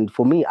 And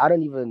for me, I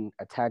don't even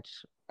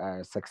attach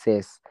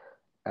success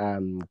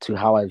to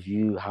how I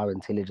view how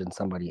intelligent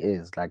somebody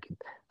is. Like,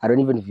 I don't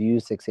even view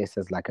success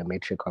as like a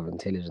metric of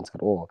intelligence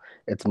at all.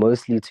 It's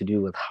mostly to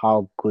do with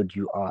how good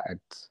you are at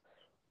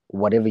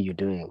whatever you're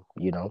doing,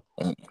 you know?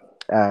 mm,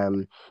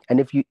 And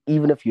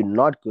even if you're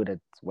not good at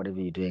whatever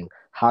you're doing,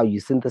 how you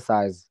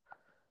synthesize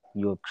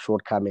your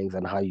shortcomings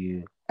and how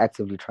you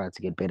actively try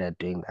to get better at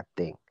doing that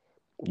thing.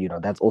 You know,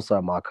 that's also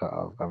a marker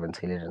of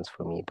intelligence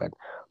for me. But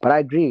I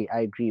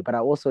agree. But I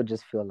also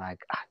just feel like,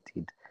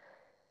 dude,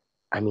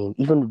 I mean,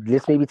 even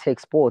let's maybe take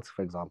sports,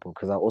 for example,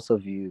 because I also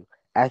view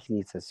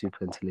athletes as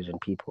super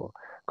intelligent people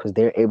because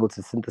they're able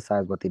to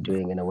synthesize what they're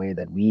doing in a way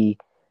that we,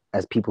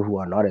 as people who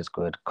are not as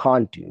good,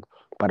 can't do.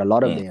 But a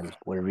lot of mm, them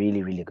were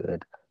really, really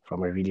good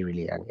from a really,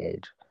 really young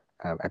age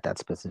at that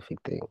specific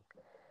thing.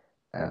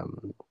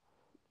 Um,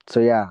 so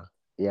yeah,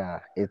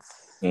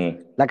 it's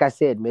mm. like I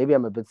said, maybe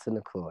I'm a bit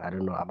cynical. I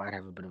don't know. I might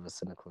have a bit of a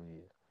cynical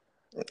view.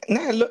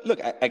 Nah, look.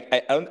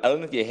 I don't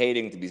know if you're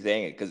hating to be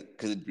saying it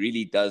because it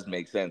really does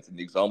make sense, and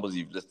the examples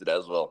you've listed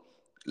as well,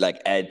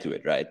 like add to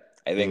it, right?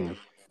 I think Mm,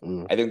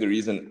 mm, I think the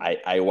reason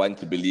I want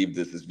to believe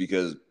this is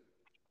because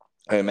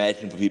I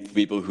imagine for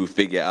people who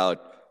figure out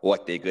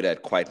what they're good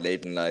at quite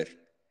late in life,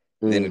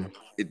 then it, mm,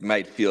 it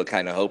might feel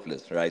kind of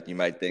hopeless, right? You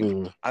might think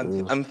mm,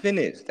 mm, I'm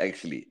finished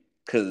actually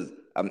because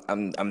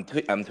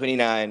I'm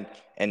 29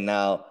 and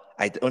now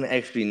I don't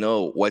actually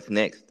know what's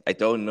next. I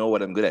don't know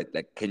what I'm good at.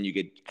 Like, can you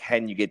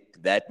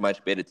get that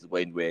much better to the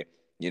point where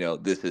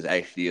this is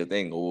actually a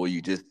thing, or will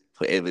you just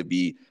forever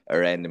be a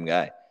random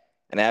guy?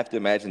 And I have to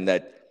imagine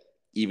that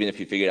even if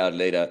you figure it out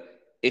later,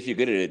 if you're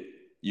good at it,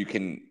 you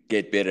can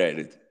get better at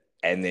it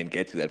and then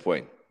get to that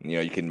point.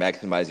 You can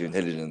maximize your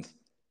intelligence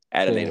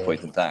at a later mm,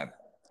 point in time.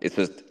 It's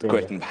just a mm.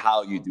 question of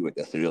how you do it.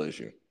 That's the real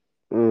issue.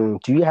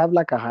 Do you have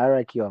like a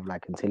hierarchy of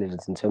like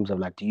intelligence in terms of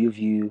like, do you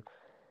view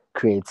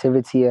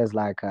creativity as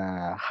like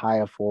a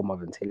higher form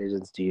of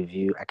intelligence? Do you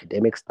view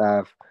academic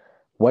stuff?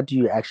 What do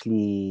you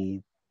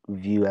actually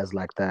view as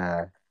like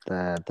the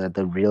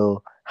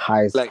real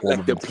highest Like form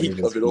like of the peak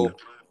intelligence of it for you? all.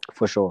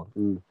 For sure.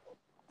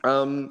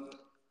 Um,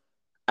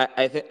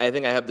 I think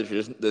I have the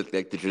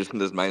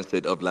traditionalist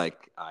mindset of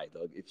like, I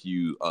dog, if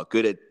you're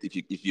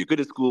good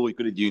at school, you're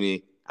good at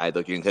uni, I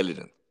dog, you're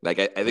intelligent. Like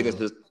I think it's Mm,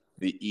 just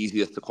the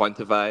easiest to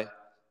quantify.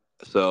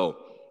 So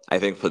I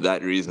think for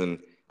that reason,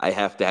 I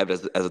have to have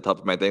it as a top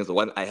of my things. The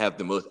one I have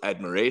the most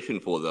admiration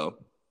for, though,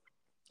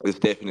 is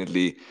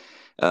definitely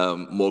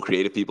more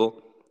creative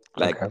people,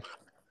 like okay.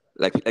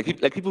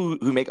 like people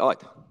who make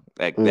art.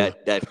 Like Mm,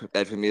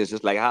 that for me is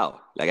just like how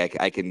like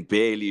I can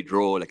barely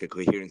draw like a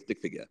coherent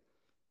stick figure,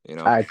 you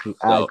know. I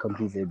So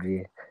completely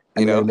agree.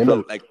 I mean, I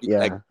remember. so like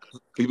Yeah.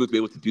 people to be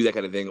able to do that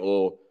kind of thing,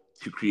 or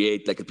to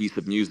create like a piece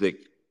of music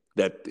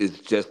that is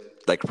just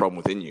like from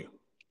within you.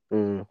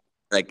 Mm,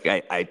 Like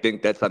I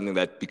think that's something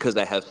that because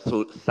I have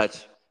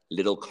such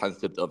little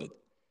concept of it.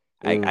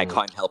 I Mm,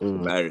 can't help but mm,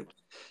 admire it.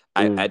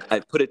 mm. I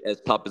put it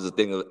as top as a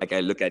thing like I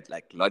look at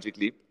like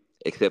logically,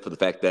 except for the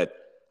fact that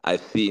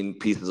I've seen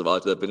pieces of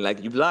art that have been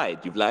like, you've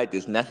lied.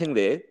 There's nothing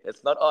there.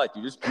 It's not art.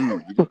 You just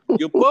drew.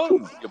 Your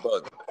bones, your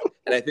bones.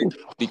 And I think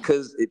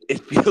because it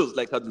feels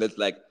like something that's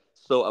like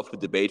so up for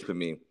debate for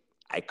me,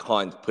 I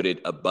can't put it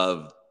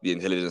above the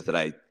intelligence that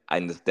I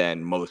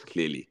understand most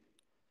clearly.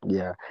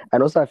 Yeah.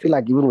 And also, I feel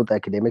like even with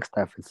academic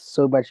stuff, it's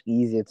so much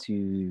easier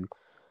to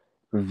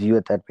view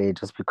it that way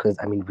just because,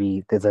 I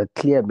mean, there's a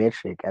clear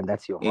metric and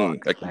that's your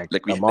mark. Like, the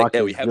Like mark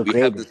yeah, is you're we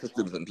have the graded.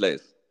 systems in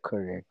place.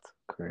 Correct.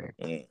 Correct.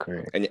 Mm.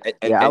 Correct. And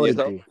Yeah, I would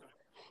yourself? agree.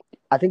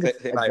 I think it's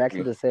Same high for exactly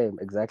you. the same.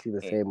 Exactly the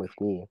Mm. same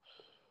with me.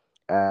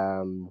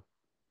 Um,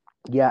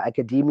 yeah,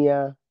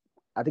 academia.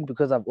 I think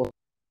because I've also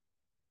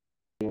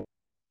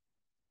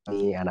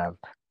and I've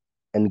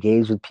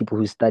engaged with people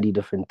who study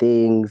different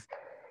things.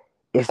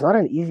 It's not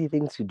an easy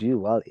thing to do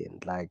well in.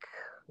 Like,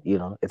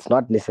 it's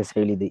not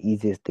necessarily the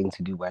easiest thing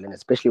to do well in,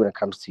 especially when it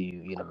comes to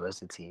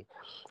university.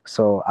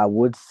 So I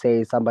would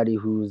say somebody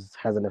who's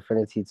has an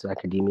affinity to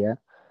academia,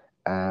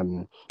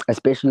 um,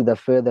 especially the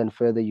further and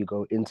further you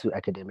go into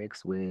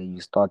academics, where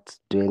you start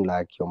doing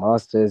like your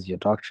masters, your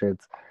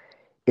doctorates,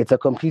 it's a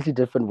completely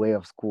different way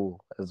of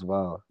school as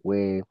well,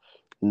 where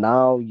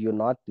now you're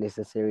not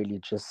necessarily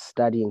just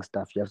studying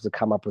stuff. You have to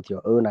come up with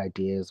your own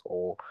ideas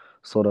or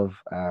sort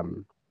of,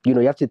 you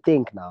have to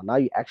think now. Now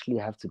you actually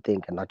have to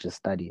think and not just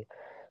study.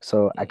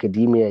 So Mm.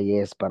 academia,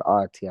 yes, but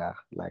art, yeah,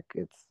 like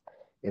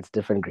it's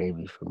different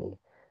gravy for me.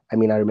 I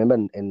mean, I remember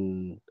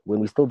in when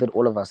we still did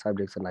all of our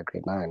subjects in like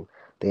grade 9,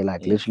 they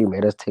like Mm. literally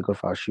made us take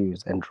off our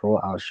shoes and draw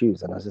our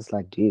shoes, and I was just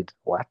like, dude,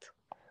 what?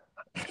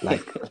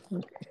 Like,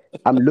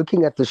 I'm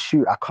looking at the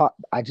shoe.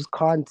 I just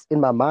can't, in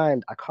my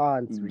mind, I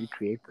can't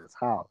recreate this.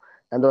 How?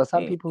 And there were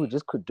some Mm. people who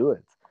just could do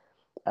it.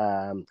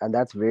 And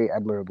that's very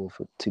admirable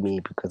to me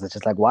because it's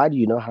just like, why do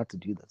you know how to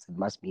do this? It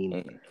must mean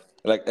Mm.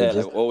 Like you're yeah, like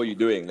just, what were you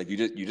doing? Like you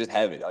just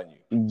have it on you,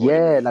 or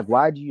whatever it yeah, is. like,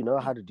 why do you know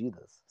how to do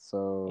this?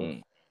 So,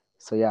 Mm.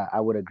 so yeah, I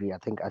would agree. I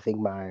think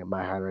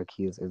my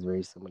hierarchy is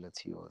very similar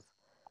to yours.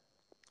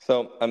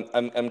 So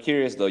I'm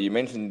curious though. You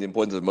mentioned the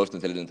importance of emotional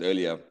intelligence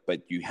earlier,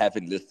 but you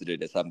haven't listed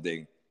it as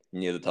something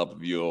near the top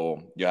of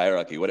your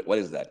hierarchy. What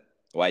is that?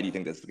 Why do you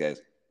think that's the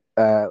case?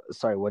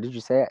 Sorry, what did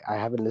you say? I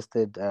haven't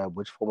listed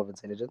which form of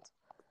intelligence.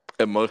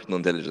 Emotional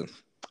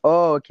intelligence.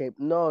 Oh, okay.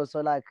 No,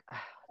 so like,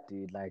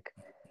 dude, like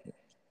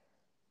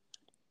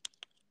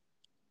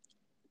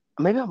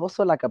maybe I'm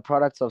also like a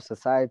product of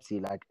society.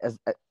 Like as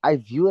I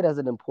view it as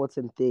an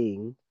important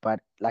thing, but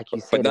like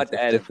you But said, not it's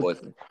that difficult.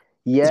 important.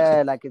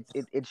 Yeah, like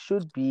it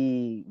should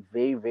be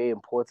very very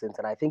important,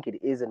 and I think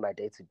it is in my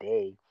day to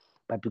day.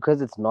 But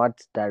because it's not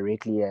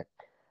directly,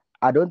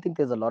 I don't think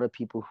there's a lot of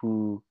people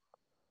who,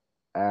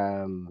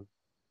 um,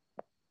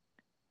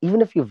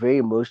 even if you're very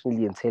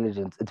emotionally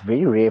intelligent, it's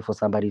very rare for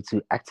somebody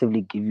to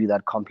actively give you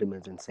that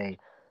compliment and say,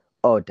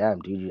 "Oh, damn,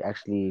 dude, you're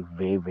actually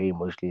very, very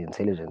emotionally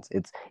intelligent."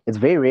 It's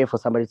very rare for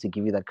somebody to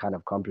give you that kind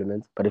of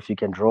compliment. But if you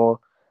can draw,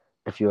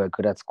 if you are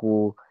good at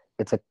school,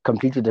 it's a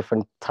completely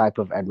different type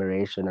of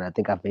admiration. And I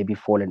think I've maybe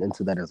fallen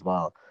into that as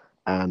well.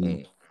 Um,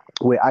 Mm.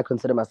 where I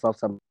consider myself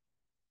some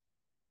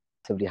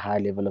relatively high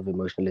level of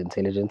emotional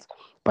intelligence,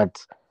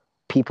 but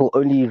people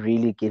only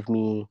really give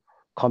me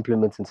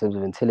compliments in terms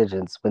of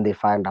intelligence when they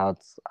find out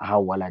how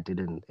well I did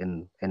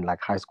in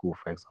like high school,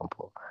 for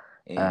example.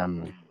 Mm.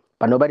 Um,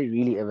 but nobody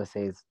really ever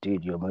says,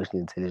 "Dude, your emotional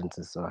intelligence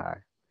is so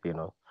high," you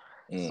know.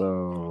 Mm.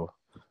 So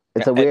I,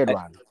 it's a weird I,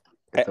 one.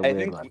 It's a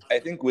weird one. I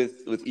think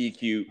with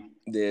EQ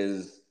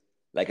there's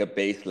like a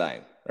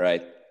baseline,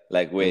 right?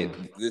 Like where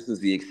Mm. this is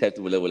the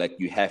acceptable level like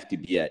you have to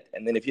be at.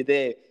 And then if you're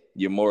there,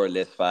 you're more or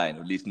less fine.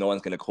 At least no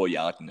one's gonna call you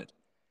out on it.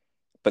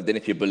 But then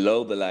if you're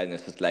below the line,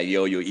 it's just like,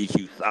 yo, your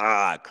EQ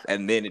sucks.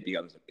 And then it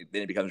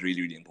becomes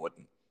really, really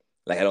important.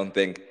 Like I don't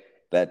think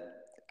that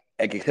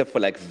like except for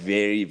like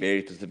very,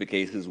 very specific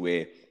cases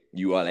where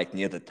you are like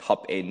near the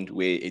top end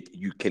where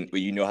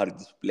where you know how to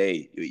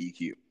display your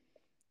EQ,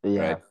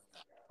 Yeah, right?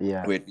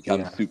 yeah, Where it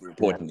becomes yeah, super yeah.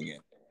 important again.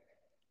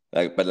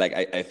 Like, but like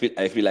I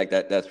feel like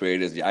that's where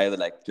it is. You're either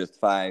like just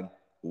fine,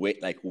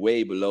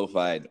 way below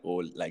fine,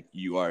 or like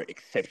you are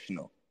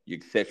exceptional. You're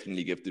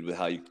exceptionally gifted with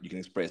how you can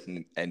express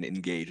and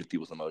engage with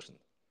people's emotions.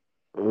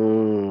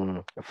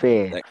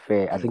 Fair, Like,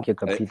 fair. I mm, think you're I,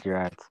 completely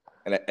right.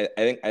 and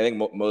I think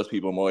most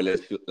people more or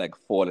less feel, like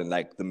fall in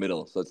like the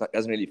middle, so it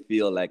doesn't really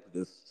feel like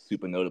this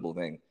super notable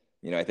thing.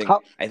 You know,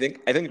 How? I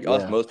think if you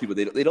ask Yeah, most people,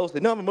 they'd all say,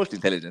 "No, I'm emotionally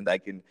intelligent. I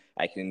can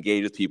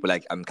engage with people.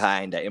 Like I'm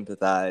kind. I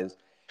empathize."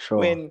 sure.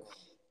 When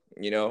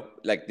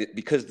like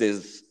because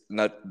there's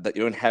not that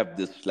you don't have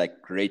this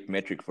like great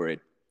metric for it.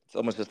 It's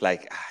almost just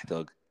like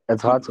dog.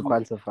 It's hard to Who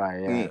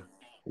quantify. Yeah, mm,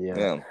 yeah.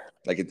 yeah,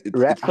 like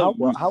it's so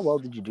How well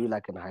loose. did you do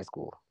like in high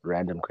school?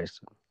 Random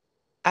question.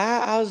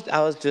 I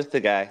was just a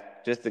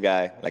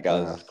guy. Like I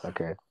was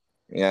Okay.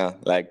 yeah,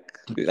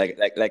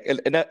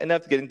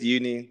 enough to get into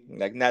uni.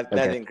 Like Okay.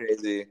 nothing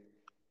crazy.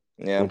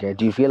 Yeah. Okay.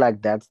 Do you feel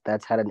like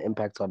that's had an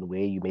impact on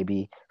where you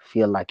maybe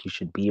feel like you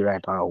should be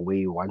right now or where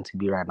you want to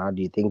be right now?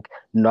 Do you think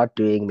not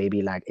doing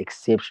maybe like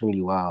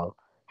exceptionally well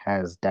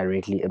has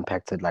directly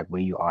impacted like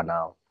where you are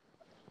now?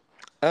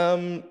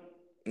 Um,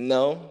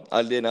 no,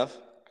 oddly enough,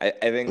 I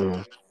think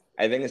Mm,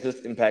 I think it's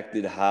just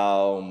impacted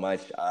how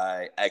much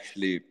I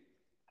actually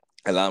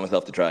allow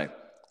myself to try.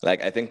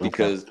 Like I think okay.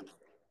 because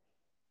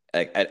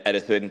like at a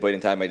certain point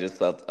in time, I just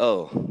felt,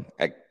 oh,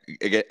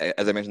 again,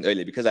 as I mentioned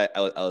earlier, because I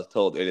was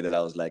told earlier that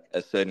I was like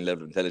a certain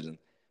level of intelligence,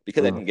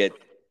 because I Mm, didn't get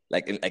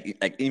like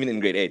even in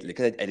grade 8,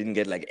 because I didn't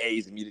get like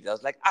A's immediately. I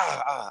was like,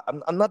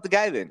 I'm not the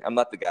guy then. I'm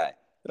not the guy.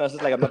 Then I was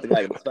just like, I'm not the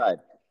guy. Then it's fine.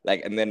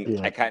 Like, and then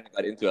yeah. I kind of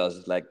got into it. I was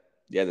just like,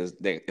 yeah,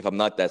 if I'm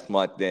not that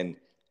smart, then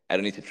I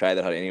don't need to try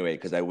that hard anyway,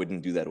 because I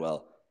wouldn't do that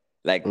well.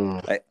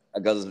 Mm,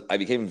 Because I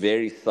became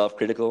very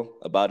self-critical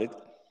about it,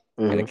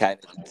 and hmm.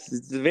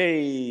 it's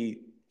very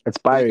It's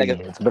it's just like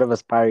spirally. It's a bit of a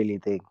spirally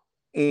thing.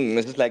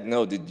 it's just like,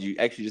 no, dude, you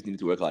actually just needed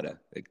to work harder.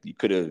 Like you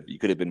could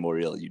have been more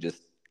real. You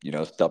just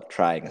stopped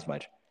trying as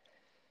much.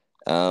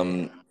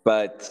 Yeah.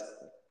 But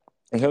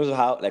in terms of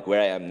how like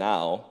where I am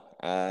now,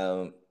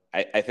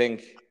 I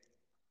think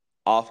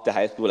after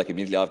high school, like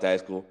immediately after high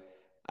school,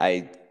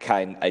 I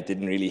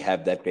didn't really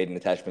have that great an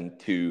attachment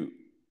to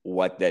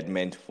what that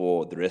meant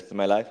for the rest of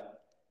my life,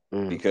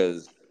 Mm,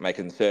 because my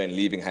concern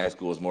leaving high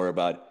school was more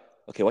about,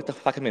 okay, what the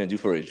fuck am I gonna do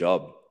for a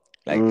job?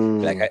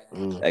 mm,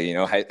 mm.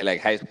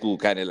 High school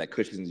kind of like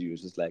cushions you.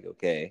 It's just like,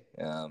 okay,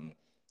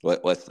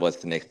 what's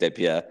the next step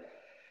here?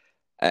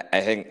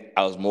 I think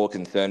I was more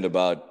concerned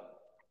about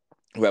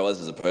who I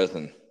was as a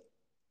person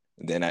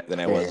than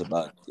I was Fair.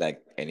 about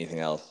like anything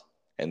else.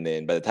 And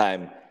then by the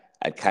time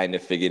I kind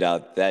of figured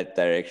out that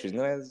direction,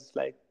 I was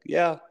like,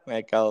 yeah,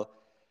 like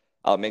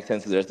I'll make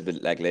sense of the rest of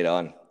it like later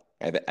on.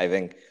 I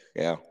think,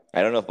 yeah.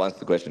 I don't know if I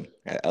answered the question.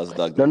 I was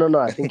dog No, there. no, no.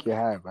 I think you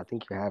have. I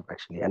think you have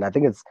actually, and I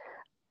think it's.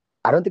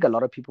 I don't think a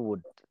lot of people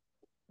would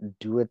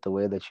do it the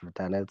way that you've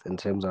done it in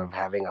terms of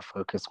having a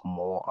focus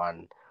more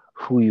on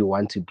who you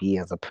want to be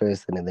as a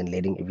person and then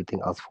letting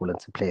everything else fall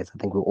into place. I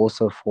think we're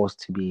also forced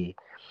to be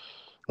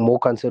more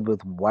concerned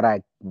with what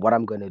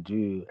I'm going to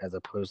do as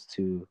opposed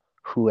to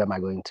who am I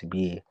going to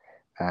be.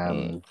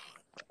 Mm. Um,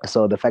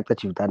 so the fact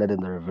that you've done it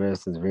in the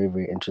reverse is very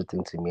very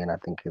interesting to me, and I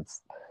think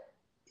it's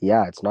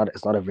yeah, it's not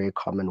a very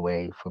common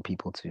way for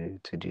people to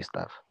do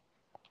stuff.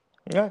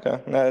 Yeah,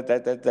 okay. No,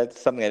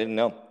 that's something I didn't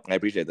know. I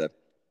appreciate that.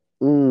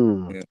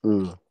 Mm, Yeah.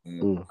 mm,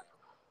 Mm. mm,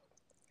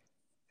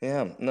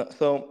 Yeah. No,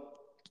 so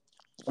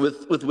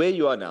with where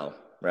you are now,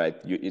 right?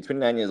 You're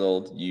 29 years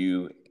old.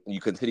 You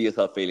consider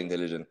yourself fairly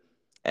intelligent,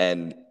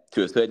 and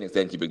to a certain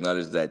extent, you've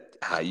acknowledged that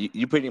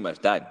you pretty much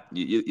done.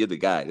 You're the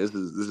guy. This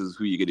is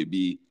who you're gonna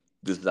be.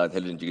 This is how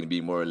intelligent you're gonna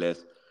be, more or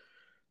less.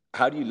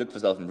 How do you look for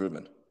self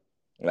improvement?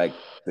 mm.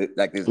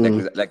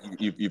 Like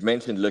you've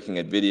mentioned looking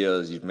at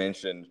videos. You've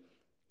mentioned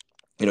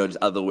just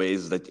other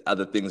ways that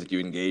other things that you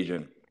engage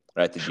in,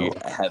 right? That you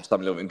Sure, have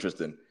some level of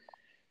interest in.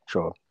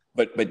 sure.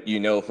 But you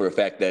know for a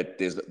fact that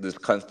there's this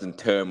constant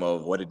term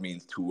of what it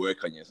means to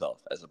work on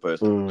yourself as a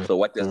person. Mm, So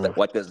what does mm.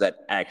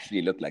 that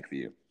actually look like for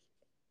you?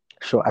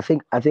 Sure. I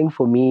think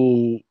for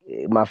me,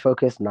 my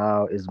focus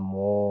now is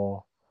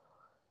more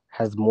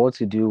has more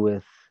to do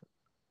with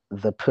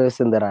the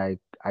person that I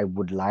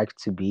would like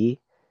to be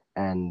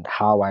and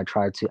how I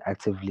try to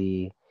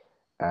actively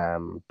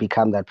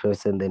become that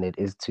person than it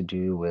is to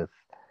do with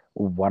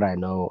what I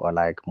know or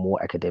like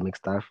more academic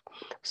stuff.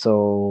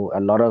 So a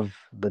lot of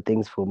the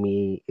things for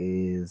me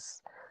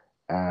is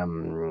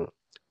um,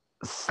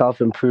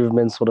 self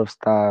improvement sort of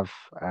stuff.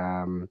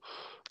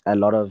 A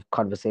lot of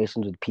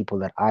conversations with people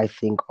that I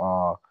think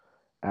are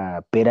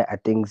better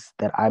at things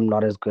that I'm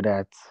not as good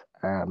at.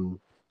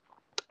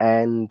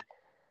 And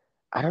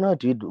I don't know,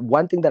 dude.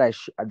 One thing that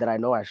that I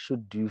know I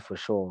should do for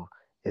sure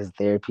is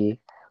therapy,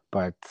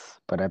 but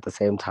at the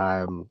same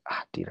time,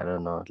 dude, I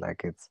don't know.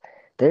 Like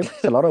therapy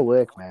is a lot of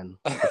work, man.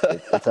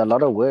 It's a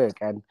lot of work,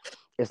 and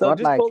it's So not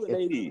just like call the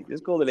lady.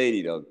 Just call the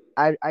lady, dog.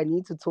 I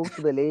need to talk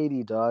to the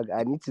lady, dog.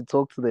 I need to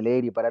talk to the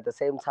lady, but at the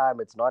same time,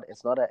 it's not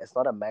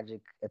a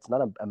magic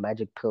a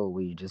magic pill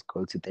where you just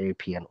go to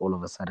therapy and all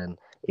of a sudden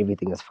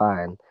everything is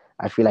fine.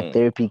 I feel like Mm,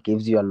 therapy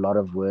gives you a lot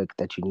of work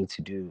that you need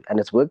to do, and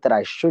it's work that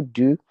I should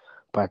do.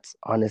 But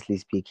honestly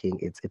speaking,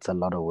 it's a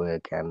lot of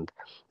work, and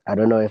I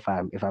don't know if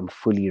I'm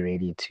fully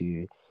ready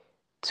to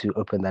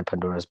open that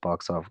Pandora's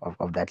box of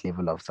that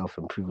level of self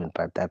improvement.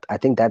 But that I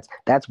think that's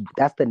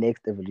the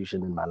next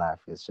evolution in my life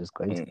is just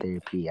going to mm,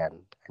 therapy and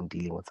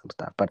dealing with some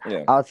stuff. But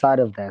yeah. outside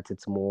of that,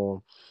 it's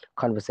more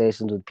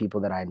conversations with people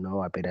that I know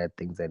are better at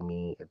things than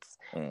me.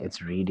 Mm,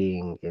 It's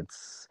reading,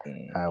 it's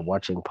mm,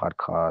 watching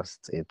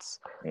podcasts. It's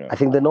yeah. I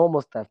think the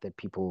normal stuff that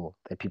people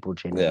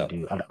generally Yeah.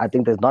 do. I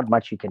think there's not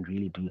much you can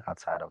really do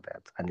outside of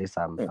that, unless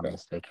I'm Okay.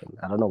 mistaken.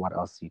 I don't know what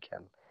else you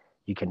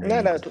can No,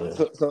 really no. be So, doing.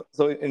 so, so,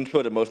 so in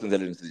short, emotional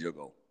intelligence is your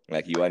goal.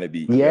 Like you want to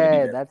be Yeah,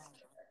 there.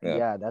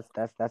 Yeah.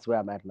 that's where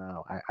I'm at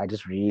now. I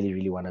just really,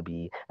 really want to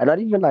be, and not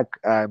even like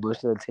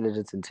emotional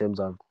intelligence in terms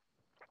of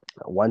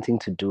wanting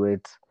to do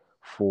it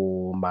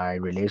for my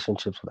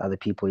relationships with other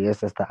people.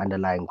 Yes, that's the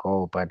underlying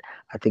goal, but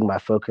I think my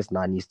focus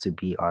now needs to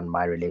be on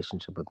my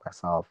relationship with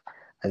myself.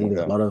 I think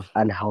there's a Okay. lot of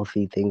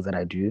unhealthy things that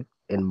I do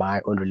in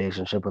my own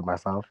relationship with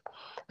myself.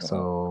 Uh-huh.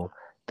 So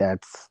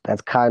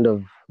that's kind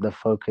of the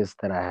focus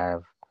that I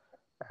have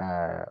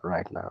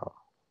right now.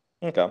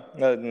 Okay,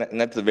 no, and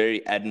that's a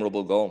very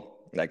admirable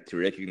goal. Like to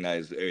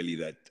recognize early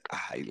that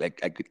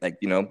I could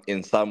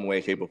in some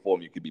way, shape, or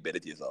form you could be better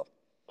to yourself.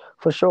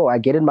 For sure, I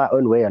get in my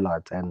own way a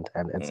lot, and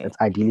Mm, it's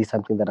ideally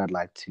something that I'd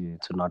like to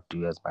not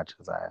do as much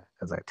as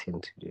I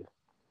tend to do.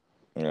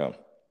 yeah,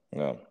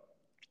 yeah.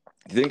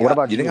 What Do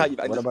about you think how you? you've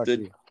What about understood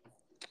you?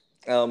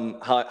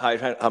 how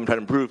I'm trying to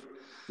improve?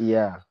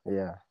 Yeah,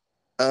 yeah.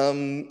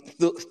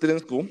 Still in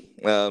school.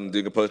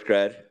 Doing a post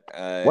grad.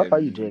 What are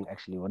you doing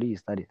actually? What are you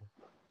studying?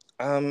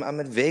 I'm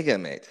at Vega,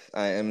 mate.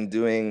 I am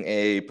doing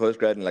a post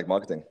grad in like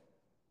marketing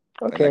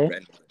and like Okay.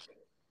 brand.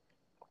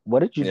 What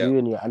did you Yeah, do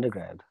in your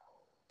undergrad?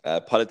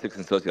 politics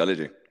and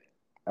sociology.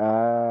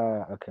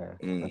 Okay,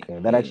 Mm, okay.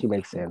 That mm. actually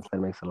makes sense. That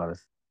makes a lot of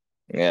sense.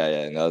 Yeah,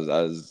 yeah. And I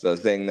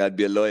was saying I'd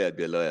be a lawyer, I'd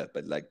be a lawyer.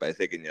 But like by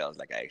second year, I was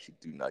like, I actually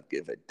do not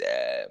give a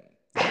damn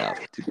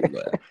enough to be a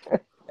lawyer.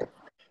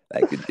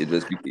 Like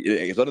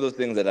it's one of those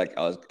things that like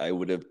I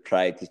would have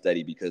tried to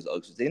study because I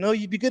was say, no,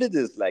 you'd be good at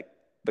this. Like,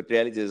 but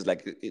reality is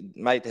like it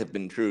might have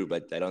been true,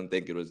 but I don't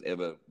think it was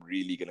ever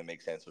really gonna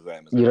make sense for who I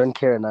am as a You don't person.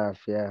 care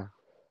enough, yeah.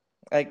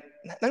 Like,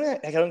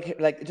 like I don't care.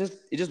 Like it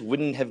just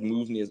wouldn't have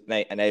moved me as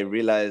night. And I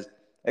realized,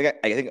 like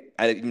I think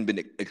I'd even been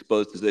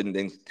exposed to certain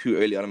things too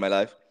early on in my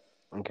life.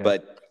 Okay.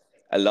 But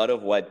a lot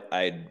of what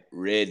I'd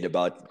read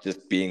about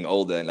just being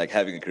older and like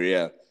having a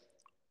career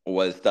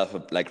was stuff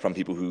like from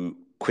people who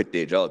quit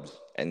their jobs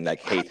and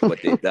like hate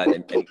what they've done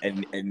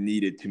and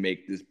needed to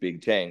make this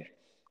big change.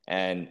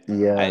 And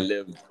I Yeah.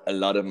 lived a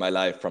lot of my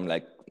life from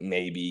like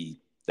maybe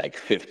like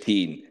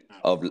 15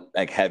 of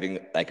like having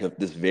like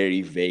this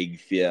very vague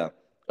fear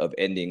of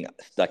ending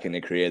stuck in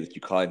a career that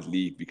you can't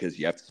leave because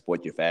you have to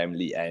support your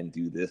family and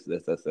do this,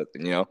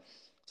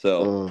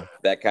 so Mm,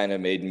 that kind of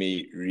made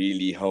me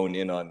really hone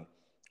in on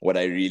what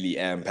I really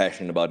am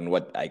passionate about and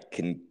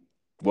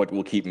what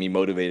will keep me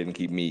motivated and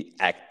keep me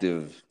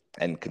active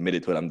and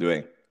committed to what I'm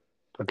doing.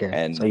 okay.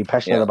 So And you're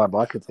passionate yeah, about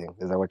marketing?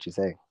 Is that what you're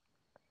saying?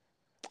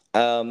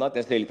 I'm not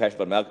necessarily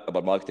passionate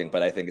about marketing,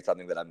 but I think it's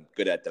something that I'm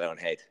good at that I don't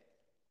hate.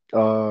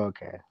 Oh,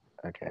 okay.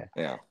 Okay.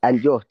 Yeah.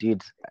 And yo,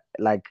 dude,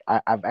 like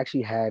I've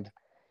actually had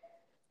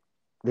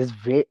this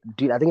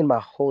dude, I think in my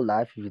whole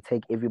life, if you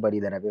take everybody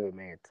that I've ever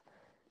met,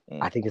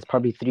 I Mm, think there's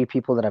probably three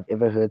people that I've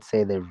ever heard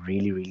say they're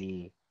really,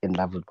 really in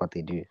love with what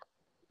they do.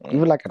 mm.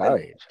 Even like at our And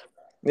age.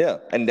 yeah,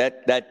 and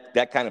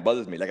that kind of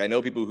bothers me. Like I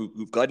know people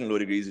who've gotten law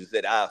degrees who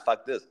said,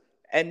 fuck this.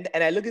 And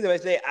I look at them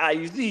and I say,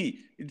 you see,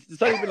 it's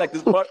not even like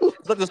this far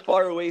it's not this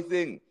far away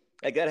thing.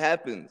 Like that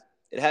happens.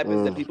 It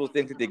happens that Mm, people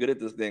think that they're good at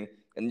this thing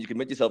and you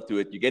commit yourself to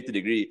it, you get the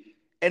degree,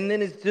 and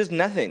then it's just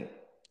nothing.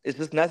 It's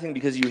just nothing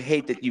because you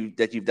hate that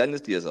you've done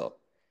this to yourself.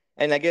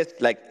 And I guess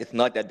like it's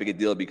not that big a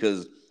deal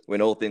because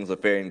when all things are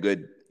fair and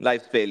good,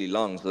 life's fairly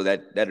long, so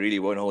that really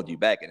won't hold you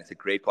back, and it's a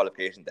great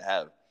qualification to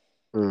have.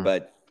 mm,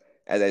 But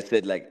as I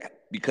said, like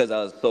because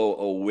I was so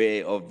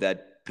aware of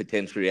that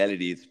potential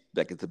reality, it's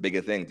like it's a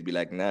bigger thing to be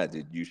like, nah,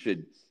 dude, you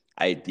should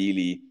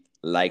ideally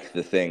like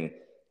the thing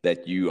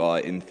that you are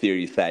in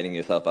theory signing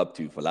yourself up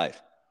to for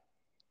life.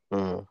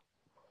 mm.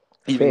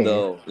 Even Fair.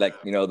 though,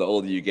 like, the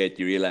older you get,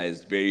 you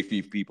realize very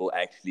few people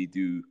actually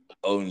do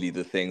only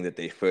the thing that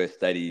they first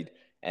studied,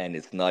 and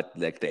it's not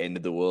like the end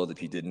of the world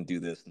if you didn't do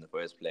this in the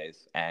first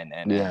place. And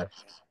Yeah.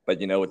 but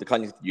with the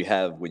context that you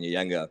have when you're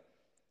younger,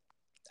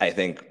 I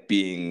think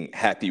being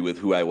happy with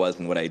who I was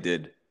and what I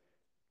did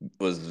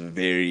was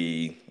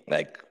very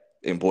like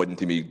important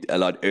to me a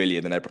lot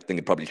earlier than I think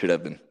it probably should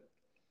have been.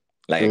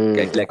 Like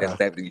that's Okay.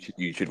 something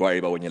you should worry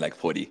about when you're like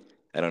 40.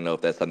 I don't know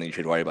if that's something you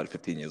should worry about at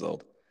 15 years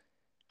old.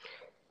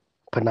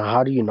 But now,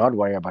 how do you not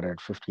worry about it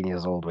at 15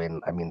 years old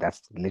when, I mean,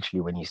 that's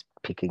literally when you're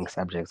picking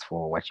subjects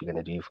for what you're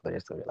going to do for the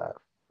rest of your life?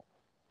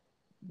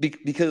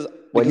 Because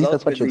Or at because least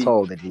that's what you're ultimately,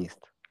 told, at least.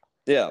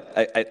 yeah,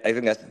 I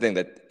think that's the thing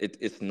that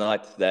it's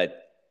not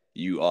that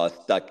you are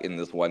stuck in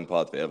this one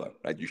path forever,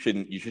 right?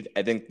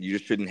 I think you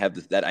just shouldn't have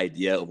that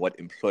idea of what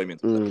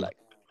employment will look Mm, like,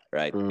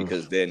 right? mm,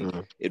 Because then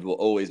mm. it will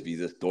always be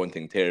this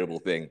daunting, terrible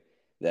thing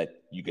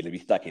that you're going to be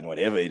stuck in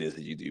whatever it is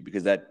that you do,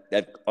 because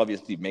that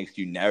obviously makes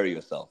you narrow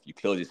yourself. You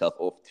close yourself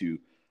off to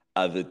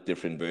other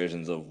different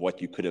versions of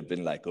what you could have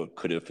been like or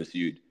could have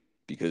pursued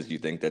because you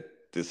think that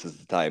this is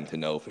the time to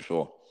know for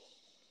sure.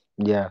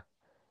 Yeah,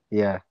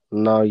 yeah.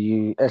 No,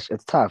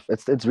 it's tough.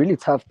 It's really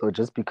tough though,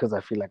 just because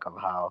I feel like of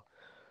how,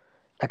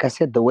 like I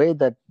said, the way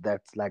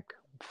that's like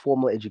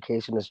formal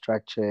education is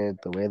structured,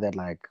 the way that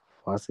like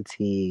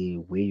varsity,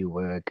 where you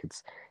work,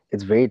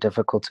 it's very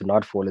difficult to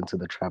not fall into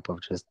the trap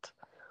of just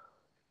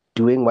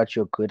doing what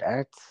you're good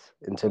at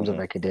in terms of Hmm.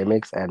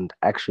 academics and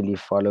actually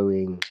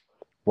following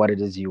what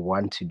it is you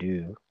want to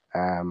do.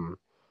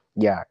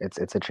 Yeah, it's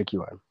a tricky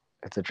one.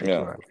 It's a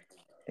tricky Yeah. one.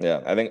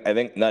 Yeah, I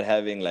think not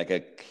having like a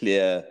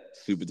clear,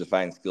 super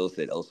defined skill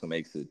set also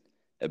makes it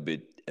a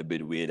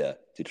bit weirder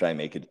to try and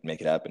make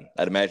it happen.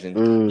 I'd imagine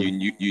Mm.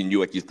 you knew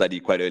what you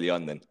studied quite early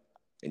on then,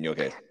 in your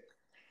case.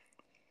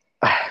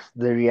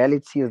 The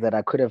reality is that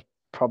I could have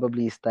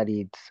probably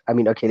studied. I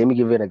mean, okay, let me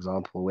give you an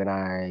example. When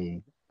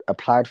I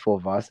applied for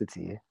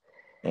varsity,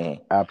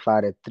 Mm-hmm. I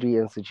applied at three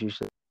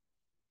institutions,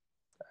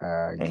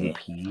 Mm-hmm.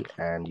 UP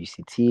and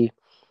UCT.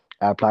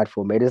 I applied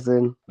for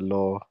medicine,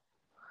 law,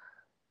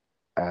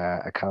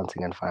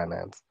 accounting, and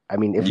finance. I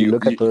mean, if you You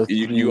look at you those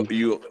you you three,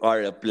 you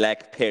are a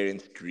black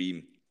parent's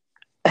dream.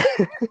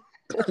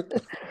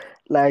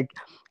 like,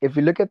 if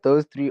you look at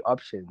those three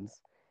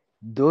options,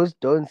 those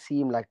don't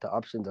seem like the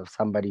options of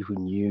somebody who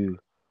knew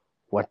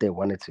what they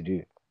wanted to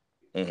do.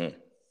 Mm-hmm.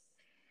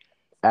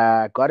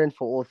 Got in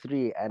for all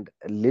three, and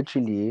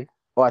literally,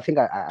 oh, I think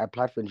I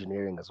applied for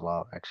engineering as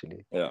well,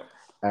 actually. Yeah.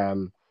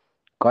 Um,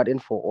 got in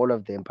for all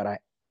of them, but I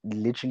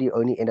literally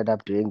only ended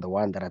up doing the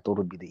one that I thought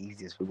would be the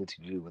easiest for me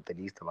to do with the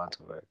least amount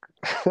of work,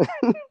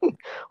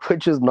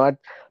 which is not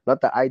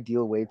the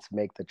ideal way to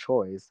make the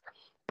choice.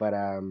 But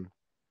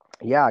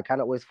yeah, I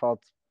kind of always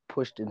felt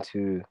pushed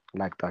into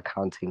like the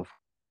accounting.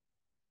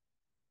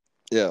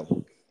 Yeah.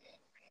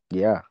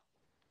 Yeah.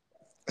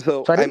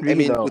 So So I I don't I really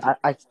mean know. with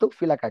I still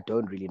feel like I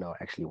don't really know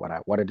actually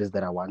what it is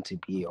that I want to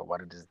be or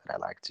what it is that I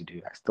like to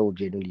do. I still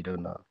genuinely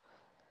don't know.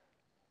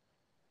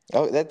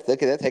 oh that's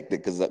okay, that's hectic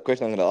because the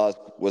question I'm gonna ask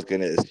was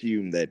gonna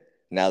assume that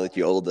now that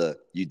you're older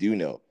you do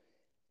know.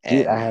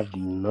 Dude, I And have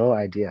no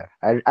idea.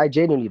 I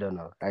genuinely don't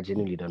know. I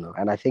genuinely don't know.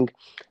 And I think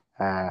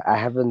I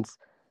haven't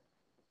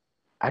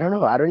I don't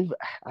know. I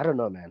don't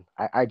know, man.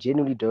 I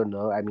genuinely don't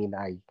know. I mean,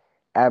 I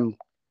am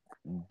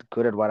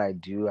good at what I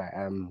do. I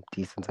am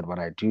decent at what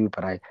I do,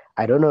 but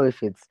I don't know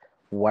if it's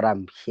what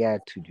I'm here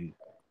to do,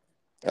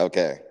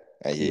 okay,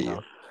 I hear you you.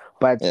 know.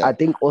 But Yeah. I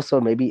think also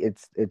maybe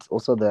it's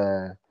also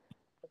the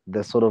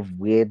sort of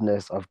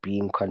weirdness of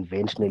being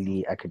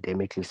conventionally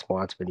academically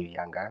smart when you're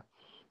younger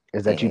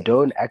is that you Mm-hmm.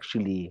 don't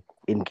actually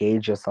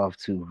engage yourself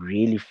to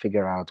really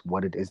figure out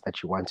what it is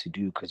that you want to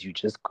do because you're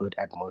just good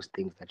at most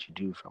things that you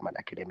do from an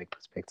academic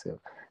perspective,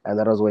 and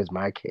that was always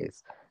my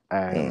case.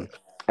 Mm.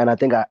 And I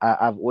think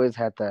I've always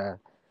had the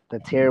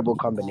terrible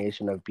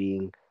combination of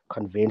being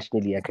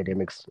conventionally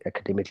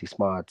academically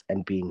smart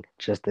and being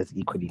just as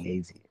equally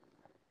lazy.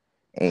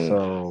 Mm.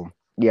 So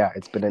yeah,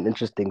 it's been an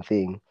interesting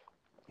thing,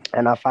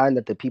 and I find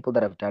that the people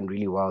that have done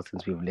really well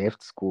since we've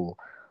left school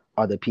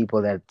are the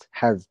people that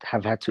has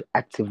have had to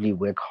actively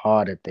work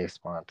hard at their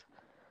smart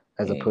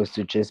as Mm. opposed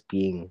to just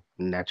being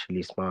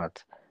naturally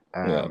smart.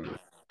 Yeah.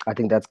 I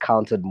think that's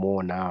counted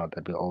more now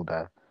that we're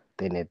older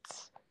than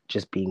it's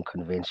just being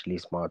conventionally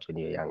smart when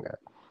you're younger.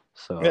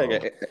 Yeah,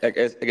 So I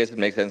guess it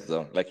makes sense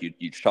though. Like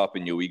you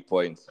sharpen your weak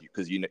points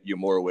because you're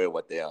more aware of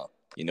what they are.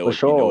 You know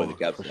where the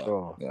gaps are.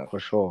 Yeah.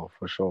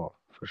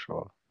 for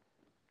sure.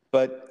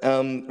 But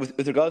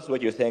with regards to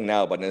what you're saying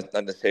now, but not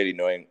necessarily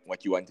knowing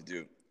what you want to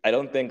do, I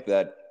don't think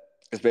that,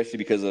 especially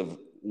because of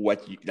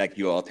what you, like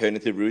your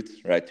alternative routes,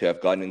 right? To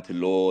have gone into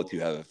law, to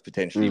have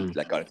potentially Mm,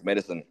 like gone into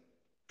medicine,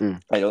 mm,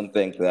 I don't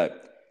think that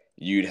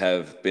you'd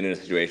have been in a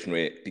situation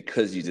where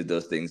because you did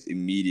those things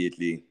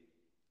immediately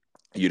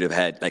you'd have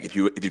had like if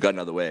you got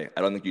another way.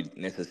 I don't think you'd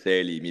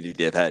necessarily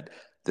immediately have had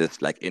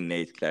this like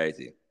innate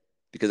clarity,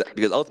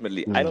 because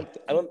ultimately mm.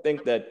 I don't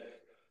think that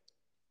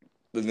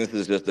this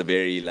is just a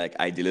very like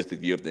idealistic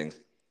view of things.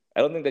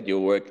 I don't think that your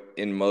work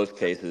in most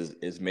cases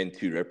is meant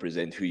to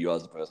represent who you are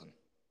as a person.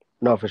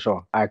 No, for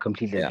sure. I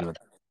completely Yeah. agree with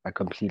that. I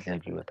completely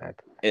agree with that.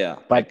 Yeah,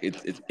 But like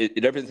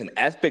it represents an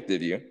aspect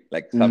of you,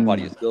 like some part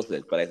of mm, your skill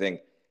set. But I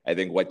think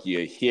what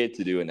you're here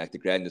to do in like the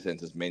grander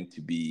sense is meant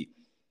to be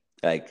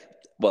like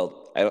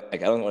well, I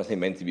don't want to say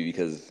meant to be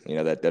because you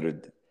know that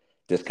would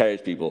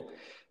discourage people,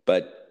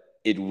 but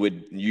it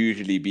would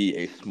usually be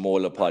a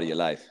smaller part of your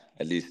life.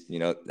 At least you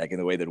know, like in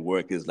the way that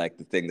work is like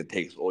the thing that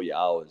takes all your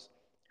hours.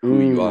 Who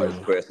you are as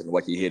a mm, person,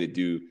 what you're here to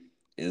do,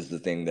 is the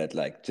thing that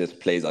like just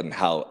plays on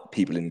how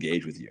people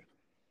engage with you,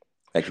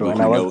 like true. people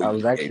And who know I you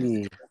was engage with you.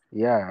 actually,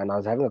 yeah, and I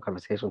was having a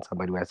conversation with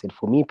somebody where I said,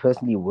 for me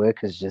personally,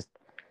 work is just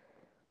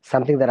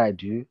something that I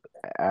do,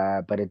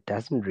 but it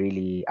doesn't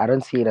really, I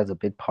don't see it as a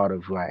big part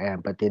of who I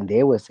am. But then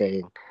they were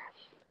saying,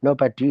 no,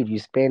 but dude, you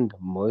spend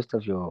most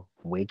of your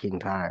waking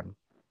time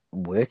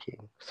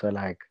working. So,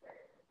 like,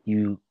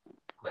 you,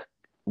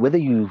 whether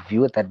you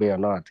view it that way or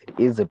not, it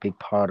is a big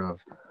part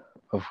of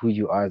who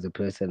you are as a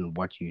person,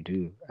 what you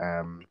do.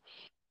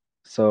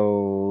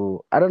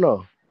 So I don't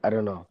know. I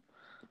don't know.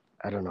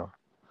 I don't know.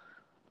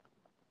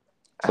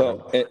 I don't So,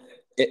 know.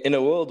 in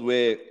a world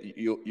where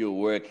your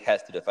work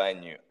has to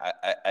define you,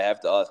 I have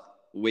to ask: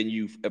 when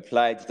you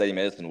applied to study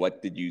medicine,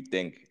 what did you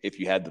think? If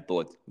you had the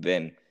thought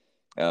then,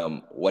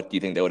 what do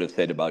you think they would have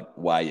said about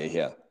why you're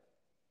here?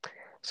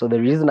 So the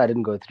reason I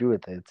didn't go through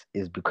with it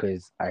is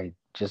because I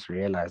just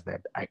realized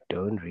that I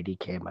don't really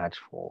care much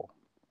for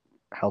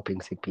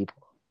helping sick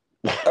people.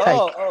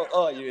 Like,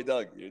 You're a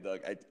dog. You're a dog.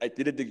 I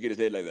didn't think you were gonna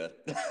say it like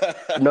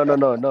no, no, that.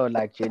 no, no,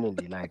 like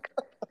genuinely, like,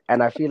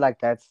 and I feel like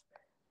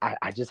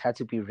I just had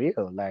to be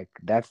real. Like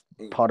that's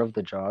Mm, part of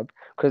the job.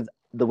 Because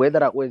the way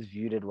that I always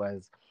viewed it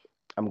was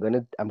I'm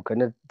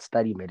gonna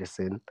study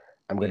medicine.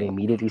 I'm gonna mm,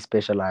 immediately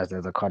specialize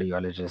as a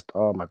cardiologist.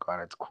 Oh my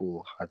god, it's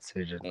cool, heart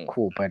surgeon, mm,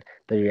 cool. But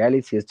the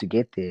reality is to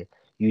get there,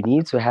 you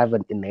need to have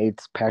an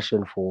innate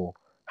passion for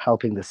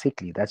helping the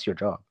sickly. That's your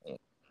job. mm.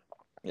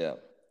 Yeah.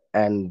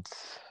 And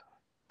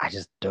I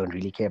just don't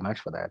really care much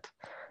for that.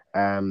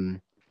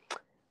 Um,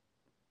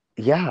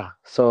 yeah,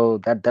 so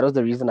that was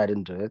the reason I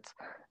didn't do it.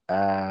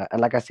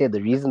 And like I said,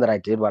 the reason that I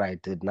did what I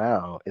did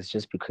now is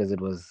just because it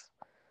was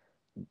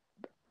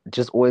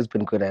just always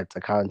been good at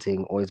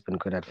accounting, always been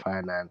good at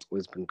finance,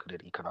 always been good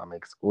at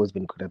economics, always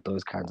been good at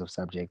those kinds of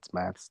subjects,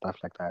 math, stuff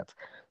like that. Mm.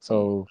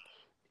 So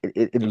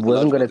it It was a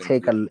wasn't logical gonna thing to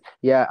take do. a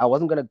yeah, I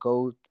wasn't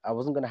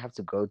gonna have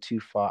to go too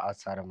far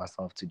outside of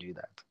myself to do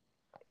that,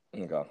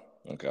 Okay.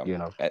 Okay. you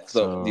know.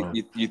 So So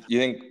you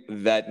think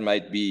that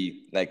might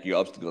be like your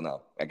obstacle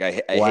now? Like I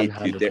hate to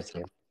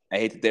 100%. I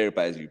hate to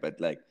therapize you,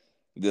 but like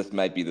this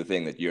might be the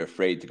thing that you're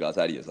afraid to go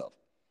outside of yourself.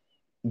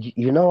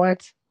 You know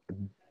what?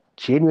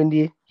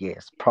 Genuinely,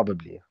 yes, Mm.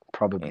 probably.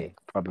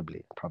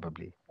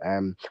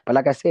 But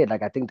like I said,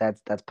 like I think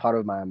that's part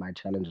of my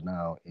challenge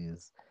now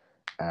is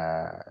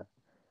uh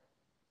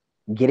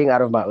getting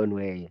out of my own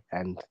way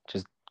and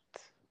just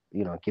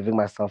giving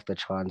myself the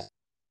chance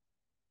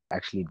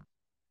actually,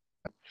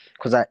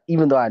 because I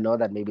even though I know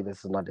that maybe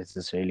this is not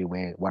necessarily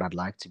where what I'd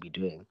like to be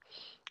doing,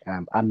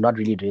 I'm not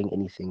really doing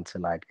anything to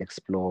like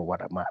explore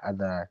what my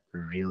other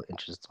real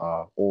interests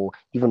are, or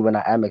even when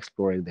I am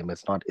exploring them,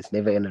 it's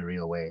never in a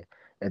real way.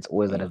 It's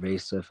always at a Mm. very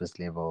surface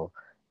level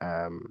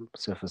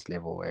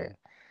way. Mm.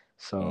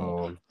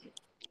 So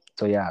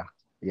so yeah,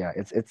 yeah,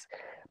 it's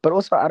but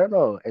also I don't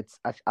know,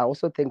 I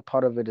also think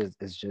part of it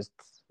is just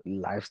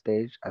life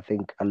stage. I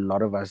think a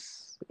lot of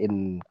us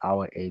in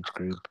our age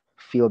group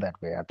feel that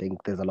way. I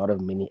think there's a lot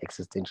of mini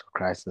existential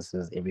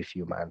crises every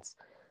few months.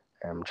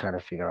 Trying to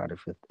figure out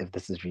if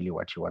this is really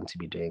what you want to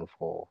be doing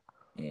for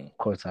Mm.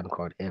 quote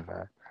unquote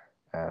ever.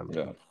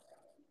 Yeah.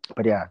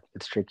 But yeah,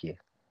 it's tricky.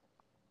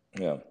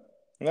 Yeah.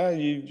 No,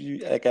 you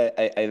like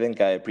I think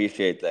I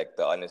appreciate like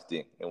the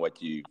honesty in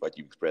what you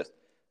expressed.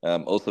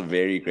 Also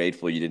very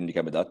grateful you didn't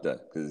become a doctor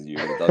because you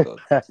would have thought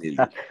of clearly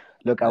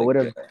Look,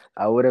 like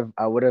I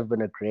would have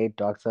been a great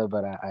doctor,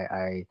 but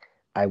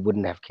I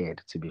wouldn't have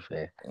cared, to be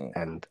fair. mm.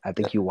 And I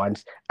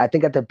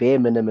think at the bare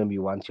minimum,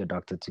 you want your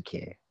doctor to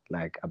care,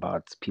 like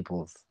about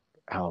people's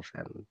health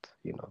and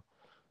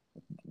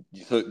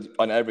So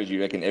on average,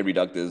 you reckon every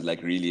doctor is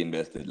like really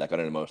invested, like on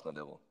an emotional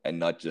level, and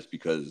not just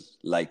because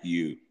like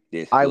you,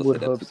 their I skill would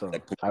set hope has so.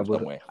 like pushed them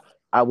somewhere.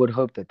 I would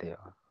hope that they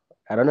are.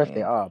 I don't know if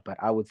they Mm. are, but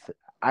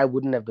I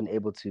wouldn't have been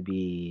able to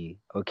be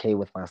okay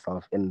with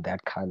myself in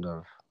that kind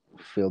of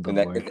field of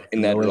work,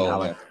 In that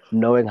role, yeah.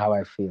 knowing how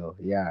I feel.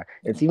 Yeah,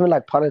 it's even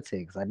like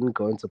politics. I didn't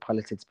go into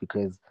politics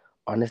because,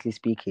 honestly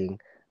speaking,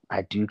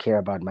 I do care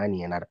about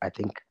money, and I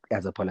think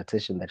as a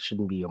politician, that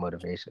shouldn't be your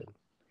motivation.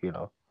 You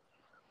know,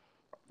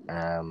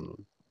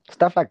 um,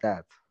 stuff like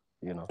that.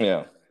 You know,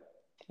 Yeah.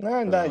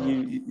 No, no, so.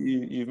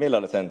 you've made a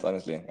lot of sense.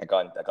 Honestly, I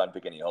can't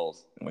pick any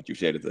holes in what you've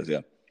shared with us.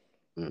 Yeah.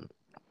 Mm.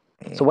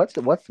 So Mm. what's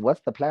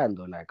the plan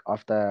though? Like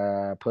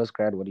after post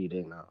grad, what are you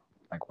doing now?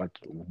 Like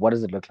what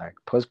does it look like?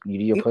 You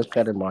do your post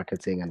grad in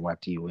marketing, and what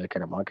do you work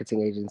at a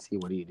marketing agency?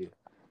 What do you do?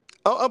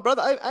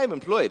 Brother, I'm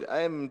employed.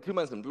 I am 2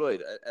 months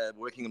employed,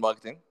 working in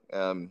marketing.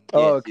 Oh, Yes,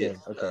 okay,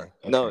 yes. okay,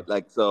 No, okay,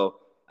 like so.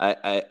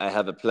 I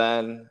have a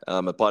plan.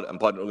 I'm part of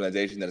an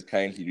organization that is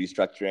currently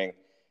restructuring,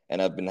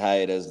 and I've been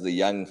hired as the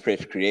young,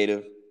 fresh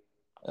creative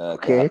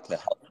okay, to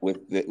help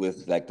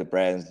with like the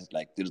brands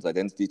like digital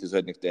identity to a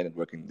certain extent and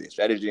working their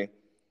strategy.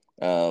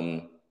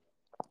 Um,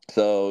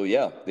 so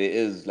yeah, there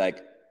is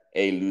like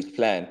a loose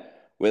plan.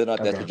 Whether or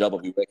not that's okay, a job I'll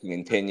be working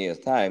in 10 years'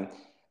 time,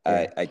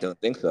 yeah, I don't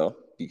think so okay,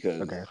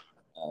 because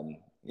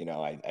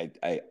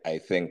I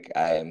think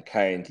I am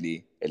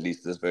currently, at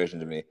least this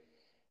version of me,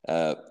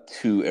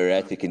 too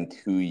erratic and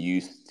too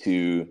used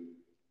to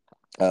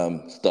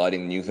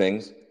starting new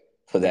things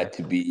for yeah, that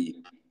to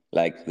be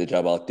like the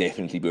job I'll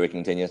definitely be working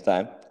in 10 years'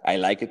 time. I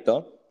like it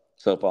though,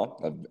 so far.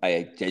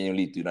 I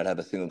genuinely do not have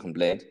a single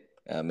complaint.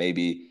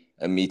 Maybe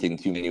a meeting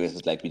too many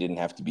was like we didn't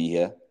have to be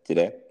here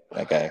today.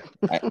 I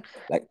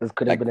like, this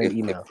could have been an if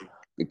email.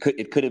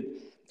 it could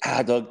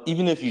have, dog,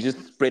 even if you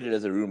just spread it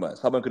as a rumor,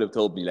 someone could have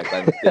told me like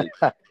by mistake.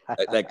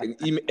 Like an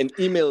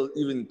email,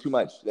 even too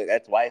much. Like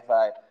that's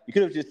Wi-Fi. You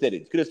could have just said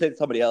it. You could have said it to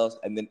somebody else,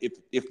 and then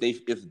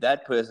if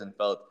that person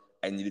felt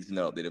I needed to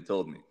know, they'd have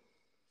told me.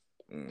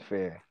 Mm.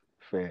 Fair,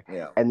 fair.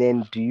 Yeah, And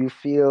then do you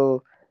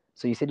feel?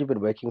 So you said you've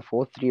been working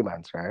for 3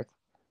 months, right?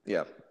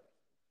 yeah,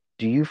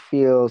 Do you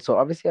feel so?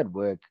 Obviously, at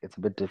work, it's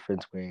a bit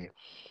different where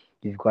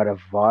you've got a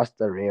vast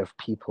array of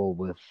people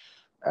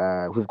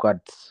who've got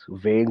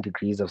varying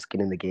degrees of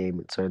skin in the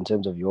game. So in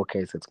terms of your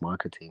case, it's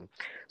marketing.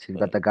 So you've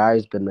got mm. the guy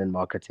who's been in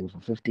marketing for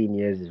 15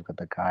 years. You've got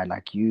the guy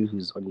like you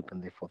who's only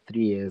been there for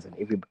 3 years and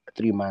every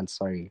 3 months,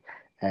 sorry,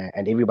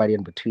 and everybody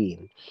in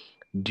between.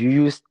 Do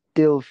you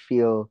still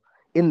feel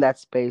in that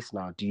space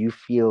now? Do you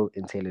feel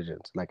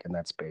intelligent like in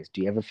that space?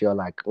 Do you ever feel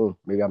like, oh,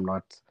 maybe I'm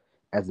not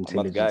as I'm not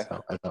the intelligent guy.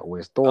 as I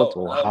always thought,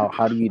 Oh, or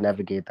how do you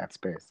navigate that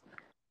space?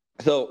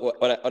 so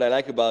what I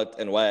like about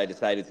and why I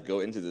decided to go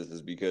into this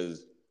is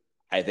because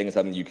I think it's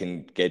something you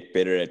can get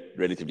better at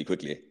relatively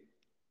quickly.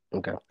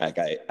 Okay. Like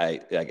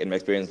like in my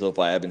experience so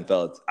far, I haven't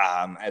felt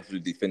I'm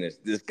absolutely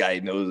finished. This guy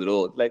knows it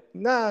all. Like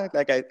nah,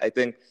 like I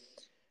think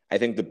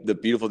the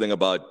beautiful thing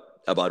about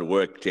about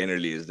work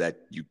generally is that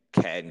you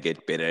can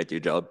get better at your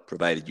job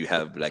provided you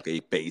have like a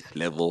base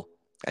level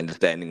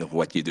understanding of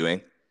what you're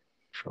doing.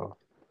 Sure.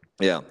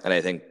 Yeah, and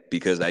I think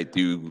because I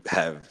do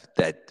have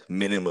that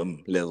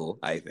minimum level,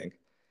 I think,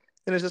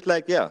 and it's just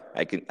like, yeah,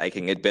 I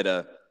can get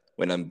better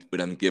when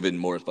I'm given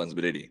more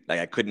responsibility. Like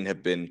I couldn't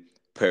have been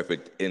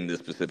perfect in this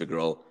specific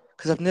role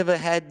because I've never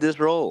had this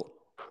role.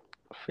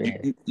 You,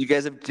 Fair. you you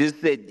guys have just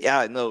said,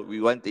 yeah, no,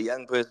 we want the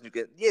young person who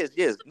can. Yes,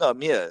 yes, no,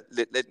 I'm here.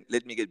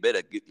 Let me get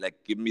better.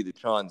 Give me the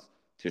chance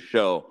to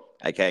show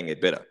I can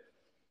get better.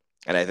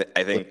 And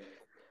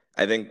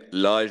I think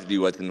largely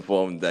what's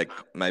informed like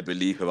my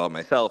belief about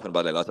myself and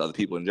about like lots of other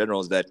people in general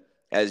is that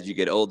as you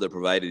get older,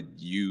 provided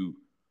you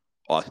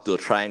are still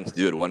trying to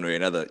do it one way or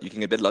another, you can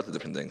get better at lots of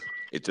different things.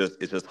 It's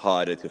just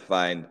harder to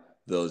find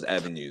those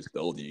avenues the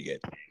older you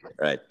get,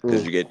 right?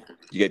 Because Mm, you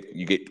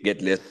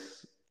get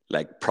less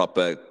like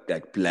proper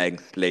like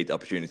blank slate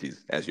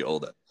opportunities as you're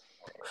older.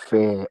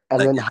 fair.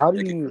 And Like then it's how do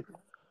like you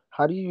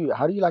how do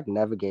you like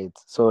navigate?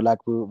 So like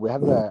we're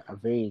having a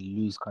very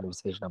loose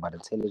conversation about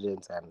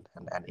intelligence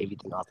and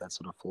everything else that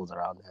sort of falls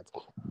around that.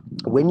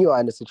 When you are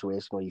in a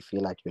situation where you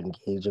feel like you're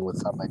engaging with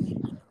somebody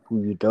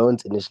who you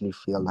don't initially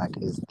feel like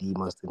is the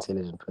most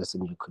intelligent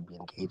person you could be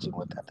engaging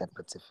with at that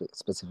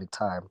specific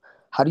time,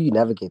 how do you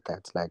navigate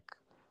that? Like,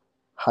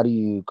 how do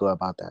you go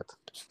about that?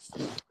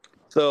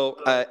 so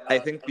I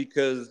think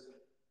because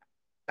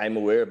I'm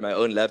aware of my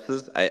own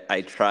lapses.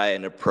 I try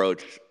and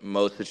approach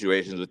most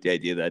situations with the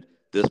idea that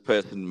this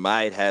person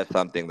might have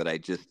something that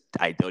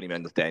I don't even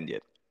understand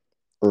yet.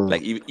 Mm,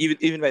 Like even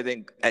if I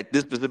think at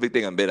this specific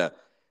thing I'm better,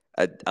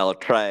 I'll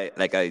try.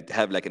 Like I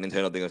have like an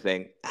internal thing of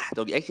saying,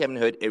 dog, you actually haven't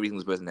heard everything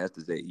this person has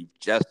to say. You've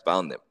just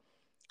found them.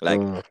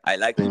 Like mm, I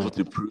like people mm.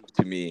 to prove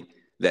to me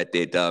that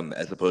they're dumb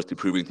as opposed to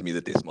proving to me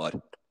that they're smart.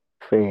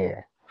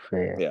 Fair,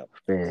 fair, Yeah.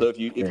 fair, So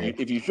fair.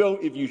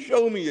 if you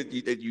show me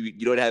that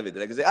you don't have it,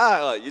 then I can say,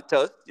 oh, you're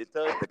toast.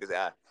 I can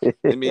say,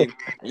 let me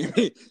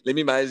let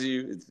me advise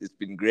you. It's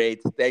been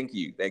great. Thank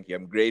you.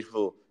 I'm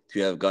grateful to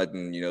have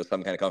gotten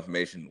some kind of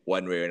confirmation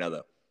one way or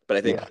another. But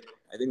Yeah.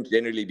 I think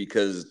generally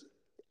because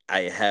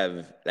I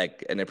have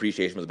like an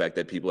appreciation for the fact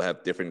that people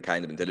have different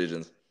kind of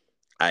intelligence.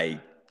 I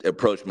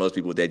approach most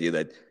people with the idea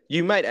that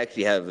you might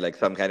actually have like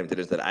some kind of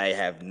intelligence that I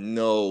have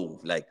no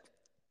like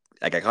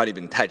I can't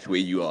even touch where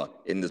you are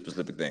in this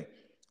specific thing.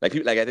 Like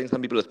I think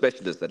some people are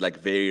specialists at like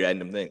very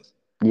random things,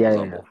 for Yeah,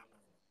 yeah, yeah. example,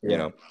 you Yeah.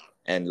 know,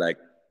 and like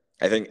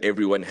I think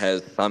everyone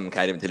has some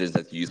kind of intelligence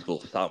that's useful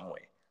some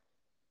way.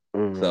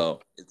 Mm, So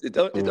it's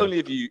mm. only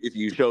if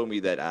you show me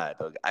that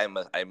dog, I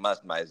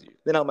must mize you,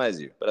 then I'll mize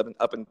you. But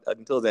up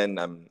until then,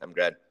 I'm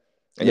glad.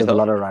 And There's a yourself?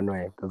 lot of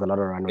runway. There's a lot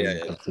of runway Yeah, you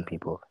yeah, give to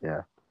people.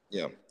 Yeah.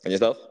 yeah. And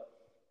yourself?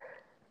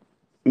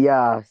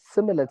 Yeah,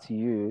 similar to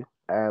you.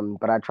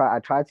 But I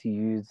try to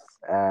use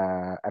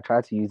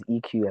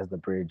EQ as the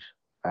bridge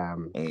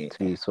Mm,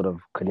 to sort of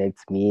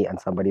connect me and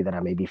somebody that I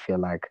maybe feel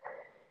like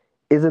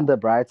isn't the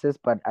brightest,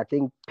 but I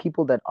think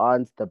people that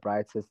aren't the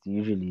brightest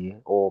usually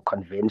or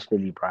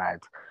conventionally bright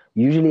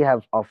usually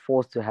have are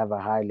forced to have a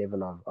high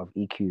level of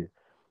EQ.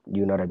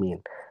 You know what I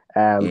mean?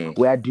 mm.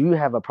 Where I do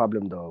have a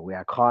problem though, where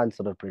I can't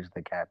sort of bridge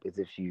the gap is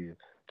if you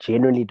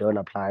genuinely don't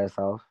apply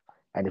yourself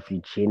and if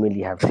you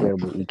genuinely have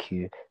terrible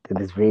EQ, then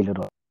there's very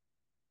little.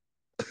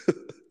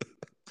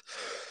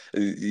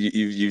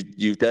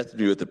 You've tested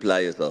me with apply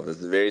yourself.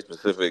 It's a very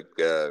specific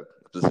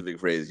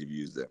phrase you've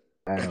used there.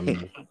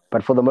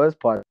 But for the most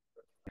part,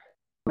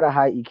 with a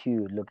high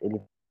EQ, look,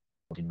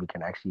 anything we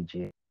can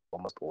actually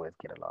almost always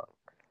get along.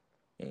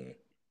 Mm.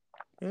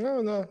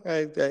 No, no,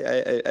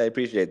 I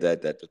appreciate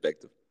that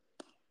perspective.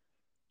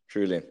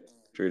 Truly,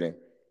 truly.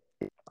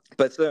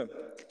 But sir,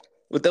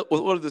 with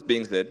all of this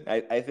being said,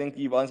 I think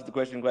you've answered the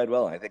question quite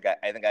well. I think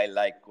I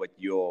like what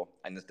your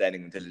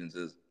understanding of intelligence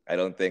is. I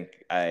don't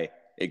think I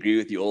agree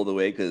with you all the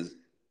way because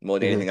more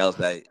than Hmm. anything else,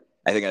 I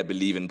think I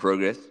believe in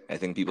progress. I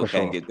think people For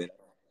can sure, get better.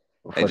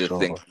 I for just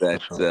think sure, for that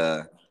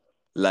sure.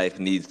 life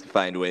needs to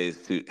find ways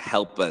to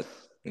help us,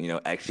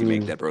 actually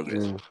make Mm, that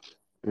progress. mm,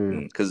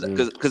 mm, Because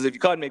mm. if you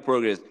can't make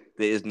progress,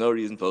 there is no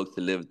reason for folks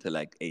to live to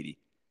like 80.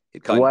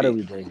 It can't What are be.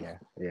 we doing here?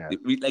 Yeah,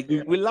 We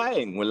yeah. we're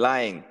lying. We're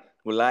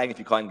lying if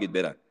you can't get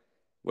better.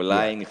 We're Yeah.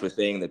 lying if we're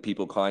saying that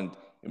people can't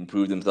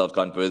improve themselves,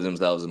 can't further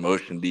themselves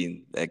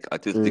emotionally, like Mm,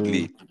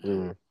 artistically.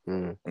 mm,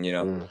 mm, You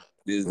know, mm,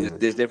 mm,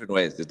 there's different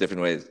ways. There's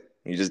different ways.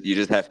 You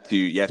just have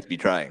to be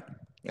trying.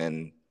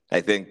 And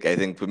I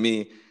think for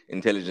me,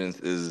 intelligence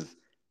is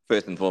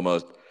first and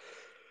foremost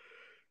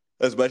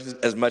as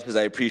much as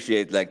I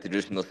appreciate like the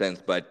traditional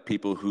sense, but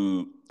people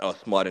who are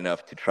smart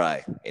enough to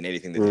try in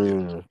anything that they do.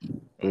 mm,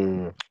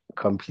 mm.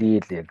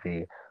 Completely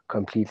agree.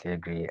 Completely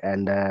agree.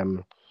 And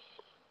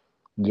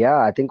yeah,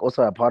 I think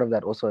also a part of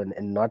that also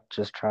in not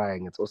just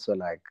trying, it's also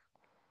like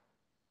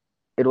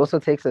it also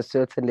takes a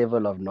certain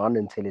level of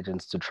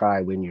non-intelligence to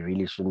try when you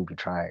really shouldn't be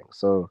trying.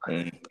 So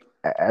Mm,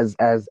 as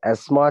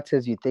smart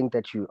as you think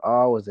that you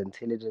are, or as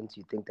intelligent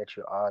you think that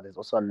you are, there's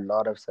also a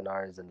lot of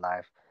scenarios in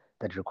life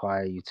that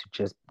require you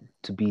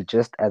to be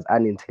just as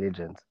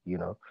unintelligent, you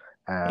know.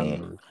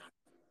 mm, Um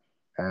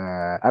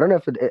I don't know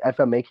if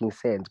I'm making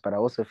sense, but I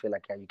also feel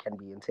like, yeah, you can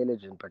be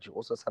intelligent, but you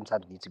also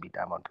sometimes need to be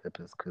dumb on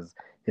purpose because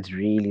it's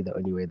really the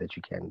only way that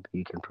you can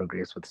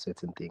progress with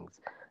certain things.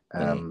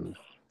 Mm. Um,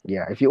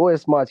 yeah, if you're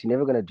always smart, you're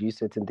never gonna do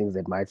certain things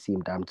that might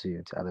seem dumb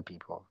to other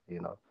people.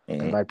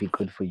 That Mm. might be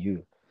good for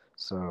you.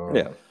 So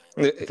Yeah.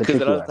 it's a Because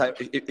a tricky lot of one. time,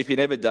 if you're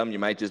never dumb, you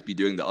might just be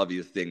doing the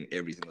obvious thing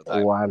every single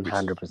time, One which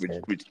hundred which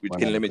percent. which which One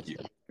can hundred limit you.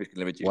 percent. Which can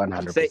limit you. One It's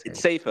hundred it's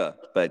percent. safer,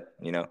 but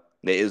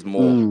there is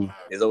more. Mm,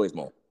 There's always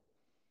more.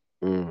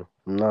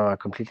 no, I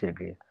completely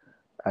agree.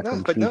 I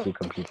No, but no.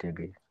 completely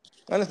agree.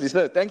 Honestly,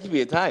 sir, thank you for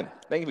your time.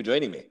 Thank you for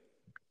joining me.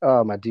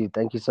 Oh, my dude,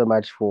 thank you so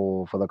much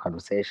for the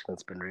conversation.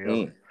 It's been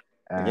real. Mm.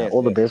 Yes,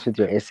 All the yes. best with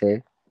your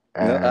essay.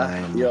 No,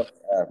 Um, yeah,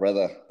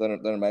 brother,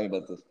 don't remind me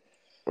about this,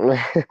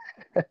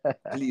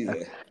 please,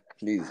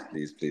 please,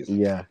 please, please.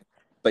 yeah,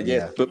 But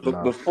yes, yeah, but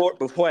no,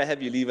 before I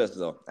have you leave us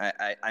though,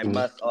 I mm,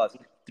 must ask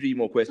three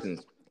more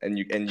questions, and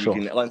you sure,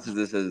 can answer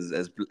this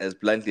as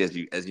bluntly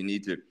as you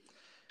need to.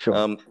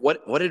 sure.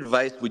 What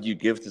advice would you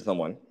give to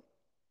someone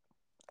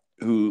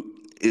who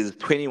is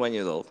 21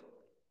 years old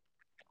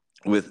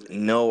with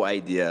no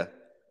idea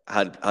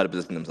how to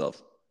position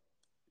themselves?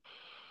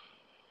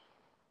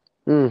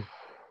 Mm,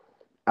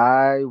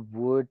 I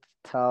would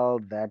tell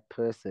that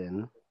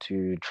person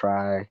to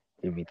try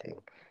everything.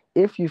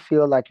 If you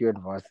feel like you're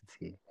in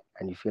varsity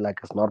and you feel like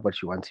it's not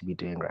what you want to be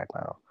doing right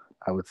now,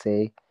 I would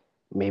say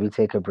maybe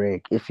take a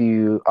break. If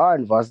you are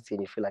in varsity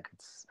and you feel like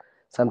it's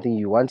something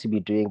you want to be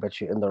doing, but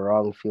you're in the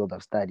wrong field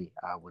of study,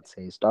 I would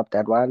say stop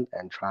that one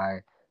and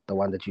try the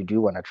one that you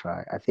do want to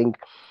try. I think,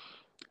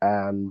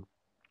 um,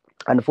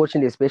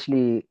 unfortunately,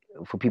 especially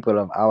for people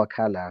of our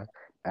color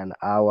and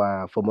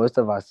for most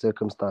of our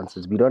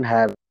circumstances, we don't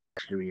have the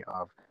luxury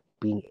of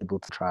being able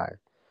to try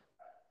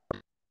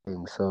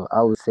things. So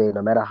I would say,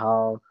 no matter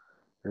how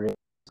reckless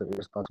or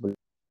irresponsible it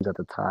is at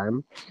the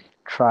time,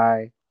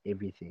 try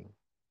everything.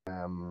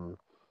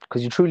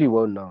 Because you truly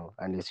won't know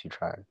unless you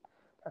try,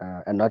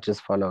 and not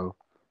just follow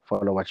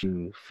what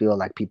you feel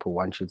like people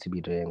want you to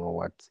be doing or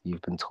what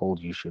you've been told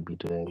you should be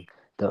doing.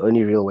 The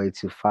only real way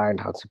to find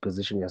how to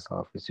position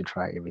yourself is to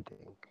try everything,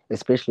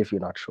 especially if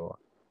you're not sure.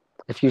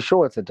 If you're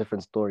sure, it's a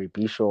different story.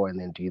 Be sure and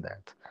then do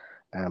that.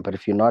 But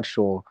if you're not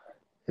sure,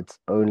 it's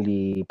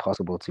only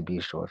possible to be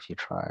sure if you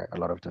try a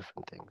lot of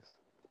different things.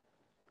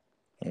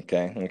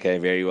 Okay, okay,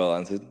 very well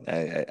answered.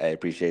 I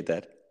appreciate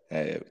that.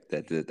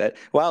 That.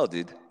 Wow,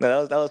 dude.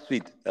 No, that was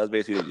sweet. That was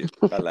very sweet of you.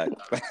 Can't lie.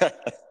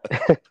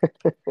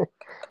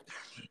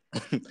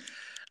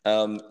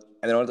 And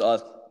then I want to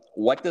ask,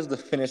 what does the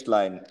finish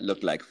line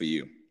look like for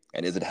you,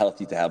 and is it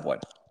healthy to have one?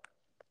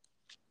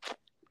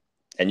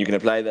 And you can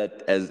apply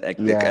that as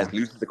Yeah,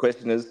 loose as the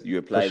question is. You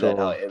for apply that sure.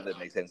 however it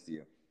makes sense to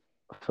you.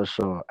 For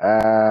sure.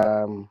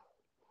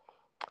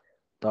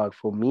 Dog,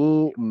 for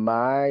me,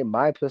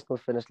 my personal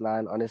finish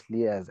line,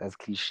 honestly, as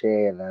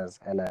cliche and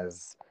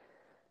as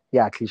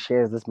yeah, cliche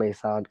as this may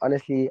sound,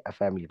 honestly, a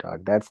family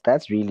dog.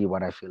 That's really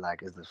what I feel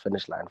like is the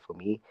finish line for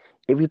me.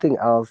 Everything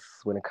else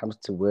when it comes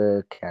to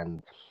work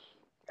and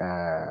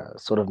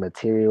sort of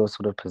material,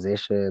 sort of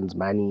possessions,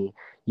 money,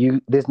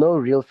 there's no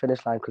real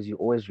finish line because you're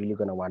always really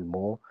gonna want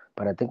more.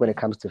 But I think when it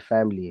comes to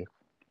family,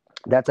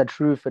 that's a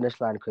true finish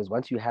line because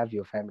once you have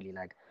your family,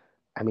 like,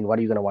 I mean, what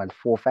are you gonna want?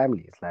 Four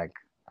families, like,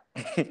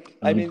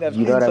 I you mean, I've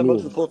you know seen what I some mean?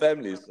 multiple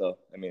families, so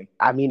I mean.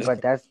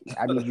 But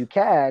I mean, you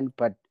can,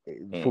 but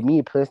for Mm,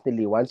 me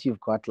personally, once you've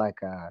got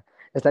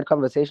it's that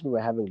conversation we're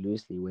having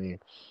loosely where,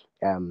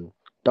 um,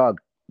 dog,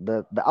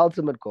 the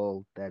ultimate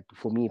goal that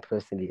for me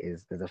personally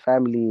is a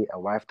family, a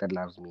wife that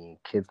loves me,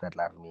 kids that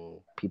love me,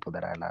 people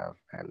that I love,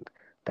 and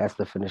that's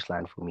the finish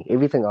line for me.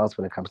 Everything else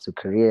when it comes to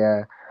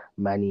career,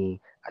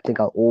 money, I think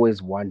I'll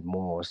always want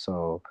more.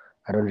 So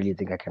I don't really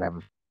think I can have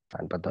a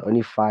line. But the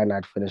only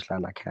finite finish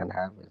line I can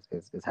have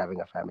is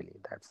having a family.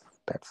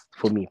 That's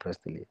for me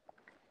personally.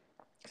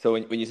 so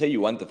when you say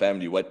you want the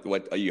family, what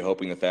are you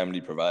hoping the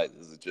family provides?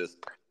 Is it just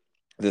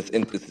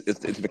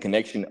it's the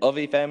connection of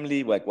a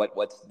family? Like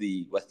what's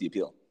the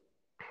appeal?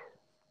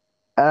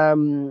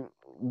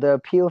 The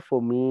appeal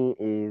for me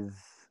is,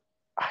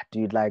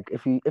 dude, like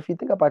if you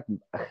think about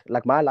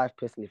like my life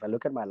personally, if I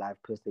look at my life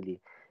personally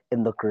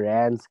in the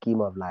grand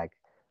scheme of like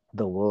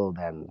the world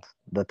and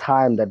the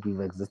time that we've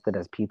existed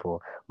as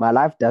people, my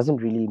life doesn't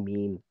really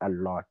mean a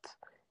lot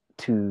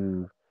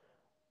to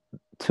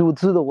to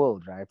the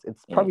world, right?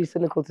 It's Mm, probably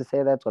cynical to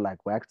say that or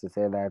like whack to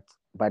say that,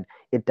 but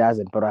it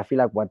doesn't. But I feel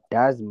like what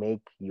does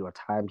make your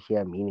time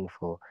here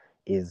meaningful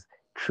is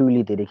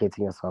truly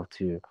dedicating yourself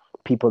to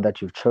people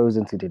that you've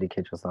chosen to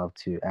dedicate yourself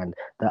to, and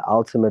the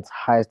ultimate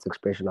highest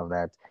expression of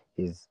that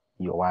is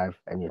your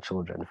wife and your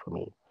children for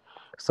me.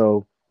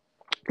 So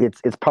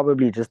it's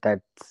probably just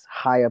that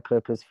higher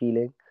purpose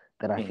feeling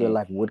that I feel hmm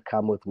like would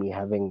come with me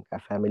having a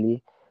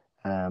family.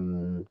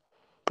 Um,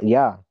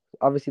 yeah,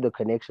 obviously the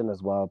connection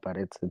as well, but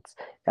it's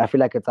I feel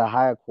like it's a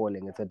higher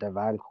calling, it's a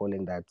divine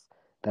calling that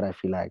I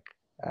feel like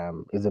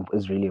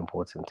is really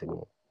important to me.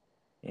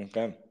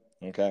 Okay,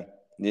 okay.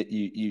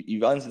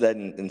 You've answered that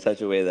in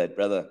such a way that,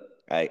 brother,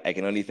 I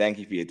can only thank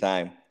you for your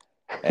time.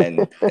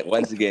 And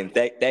once again,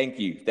 thank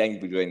you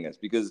for joining us,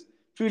 because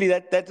truly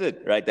that's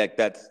it, right?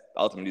 That's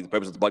ultimately the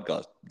purpose of the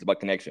podcast. It's about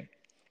connection,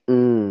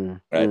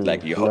 right?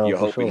 Like No, you're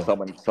for hoping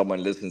sure.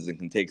 someone listens and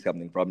can take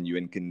something from you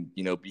and can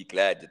be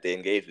glad that they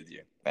engage with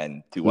you,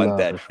 and to want No,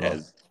 for that sure.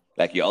 as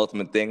like your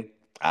ultimate thing.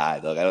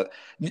 Dog, I don't,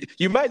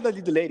 you might not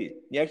need the lady.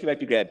 You actually might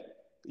be glad.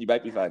 You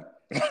might be fine.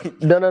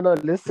 No.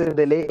 Listen,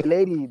 the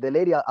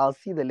lady. I'll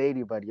see the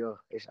lady, but yo,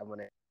 ish, I'm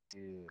gonna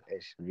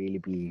ish, really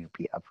be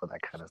up for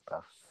that kind of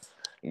stuff.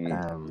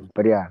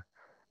 But yeah,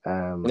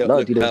 no,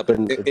 Look, dude, it's but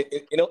been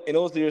it, in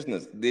all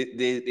seriousness,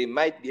 there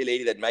might be a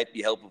lady that might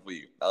be helpful for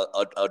you.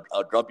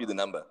 I'll drop you the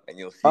number, and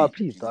you'll oh, see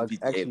please, if she's dog.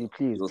 Actually, behaving.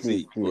 please, You'll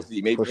please, see. We'll please, see.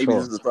 for Maybe this is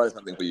sure. the start of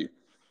something for you.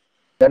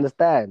 You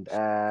understand?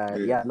 Yeah.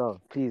 Yeah, no,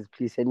 please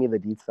send me the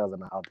details,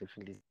 and I'll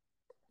definitely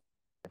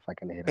see if I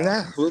can hit out.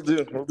 Nah, we'll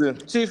do. We'll do.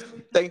 Chief,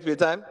 thanks for your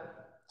time.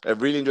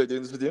 I've really enjoyed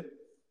doing this with you.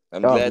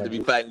 I'm Oh, glad my that we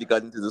G. finally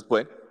gotten to this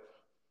point.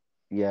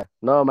 Yeah,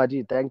 no, my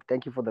G.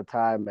 Thank you for the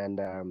time, and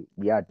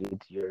yeah,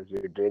 dude, you're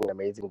doing an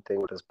amazing thing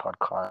with this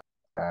podcast.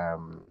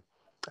 Um,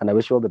 and I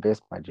wish you all the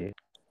best, my G.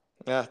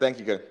 Yeah, thank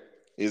you, Ken.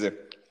 Easy.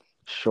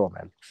 Sure,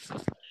 man.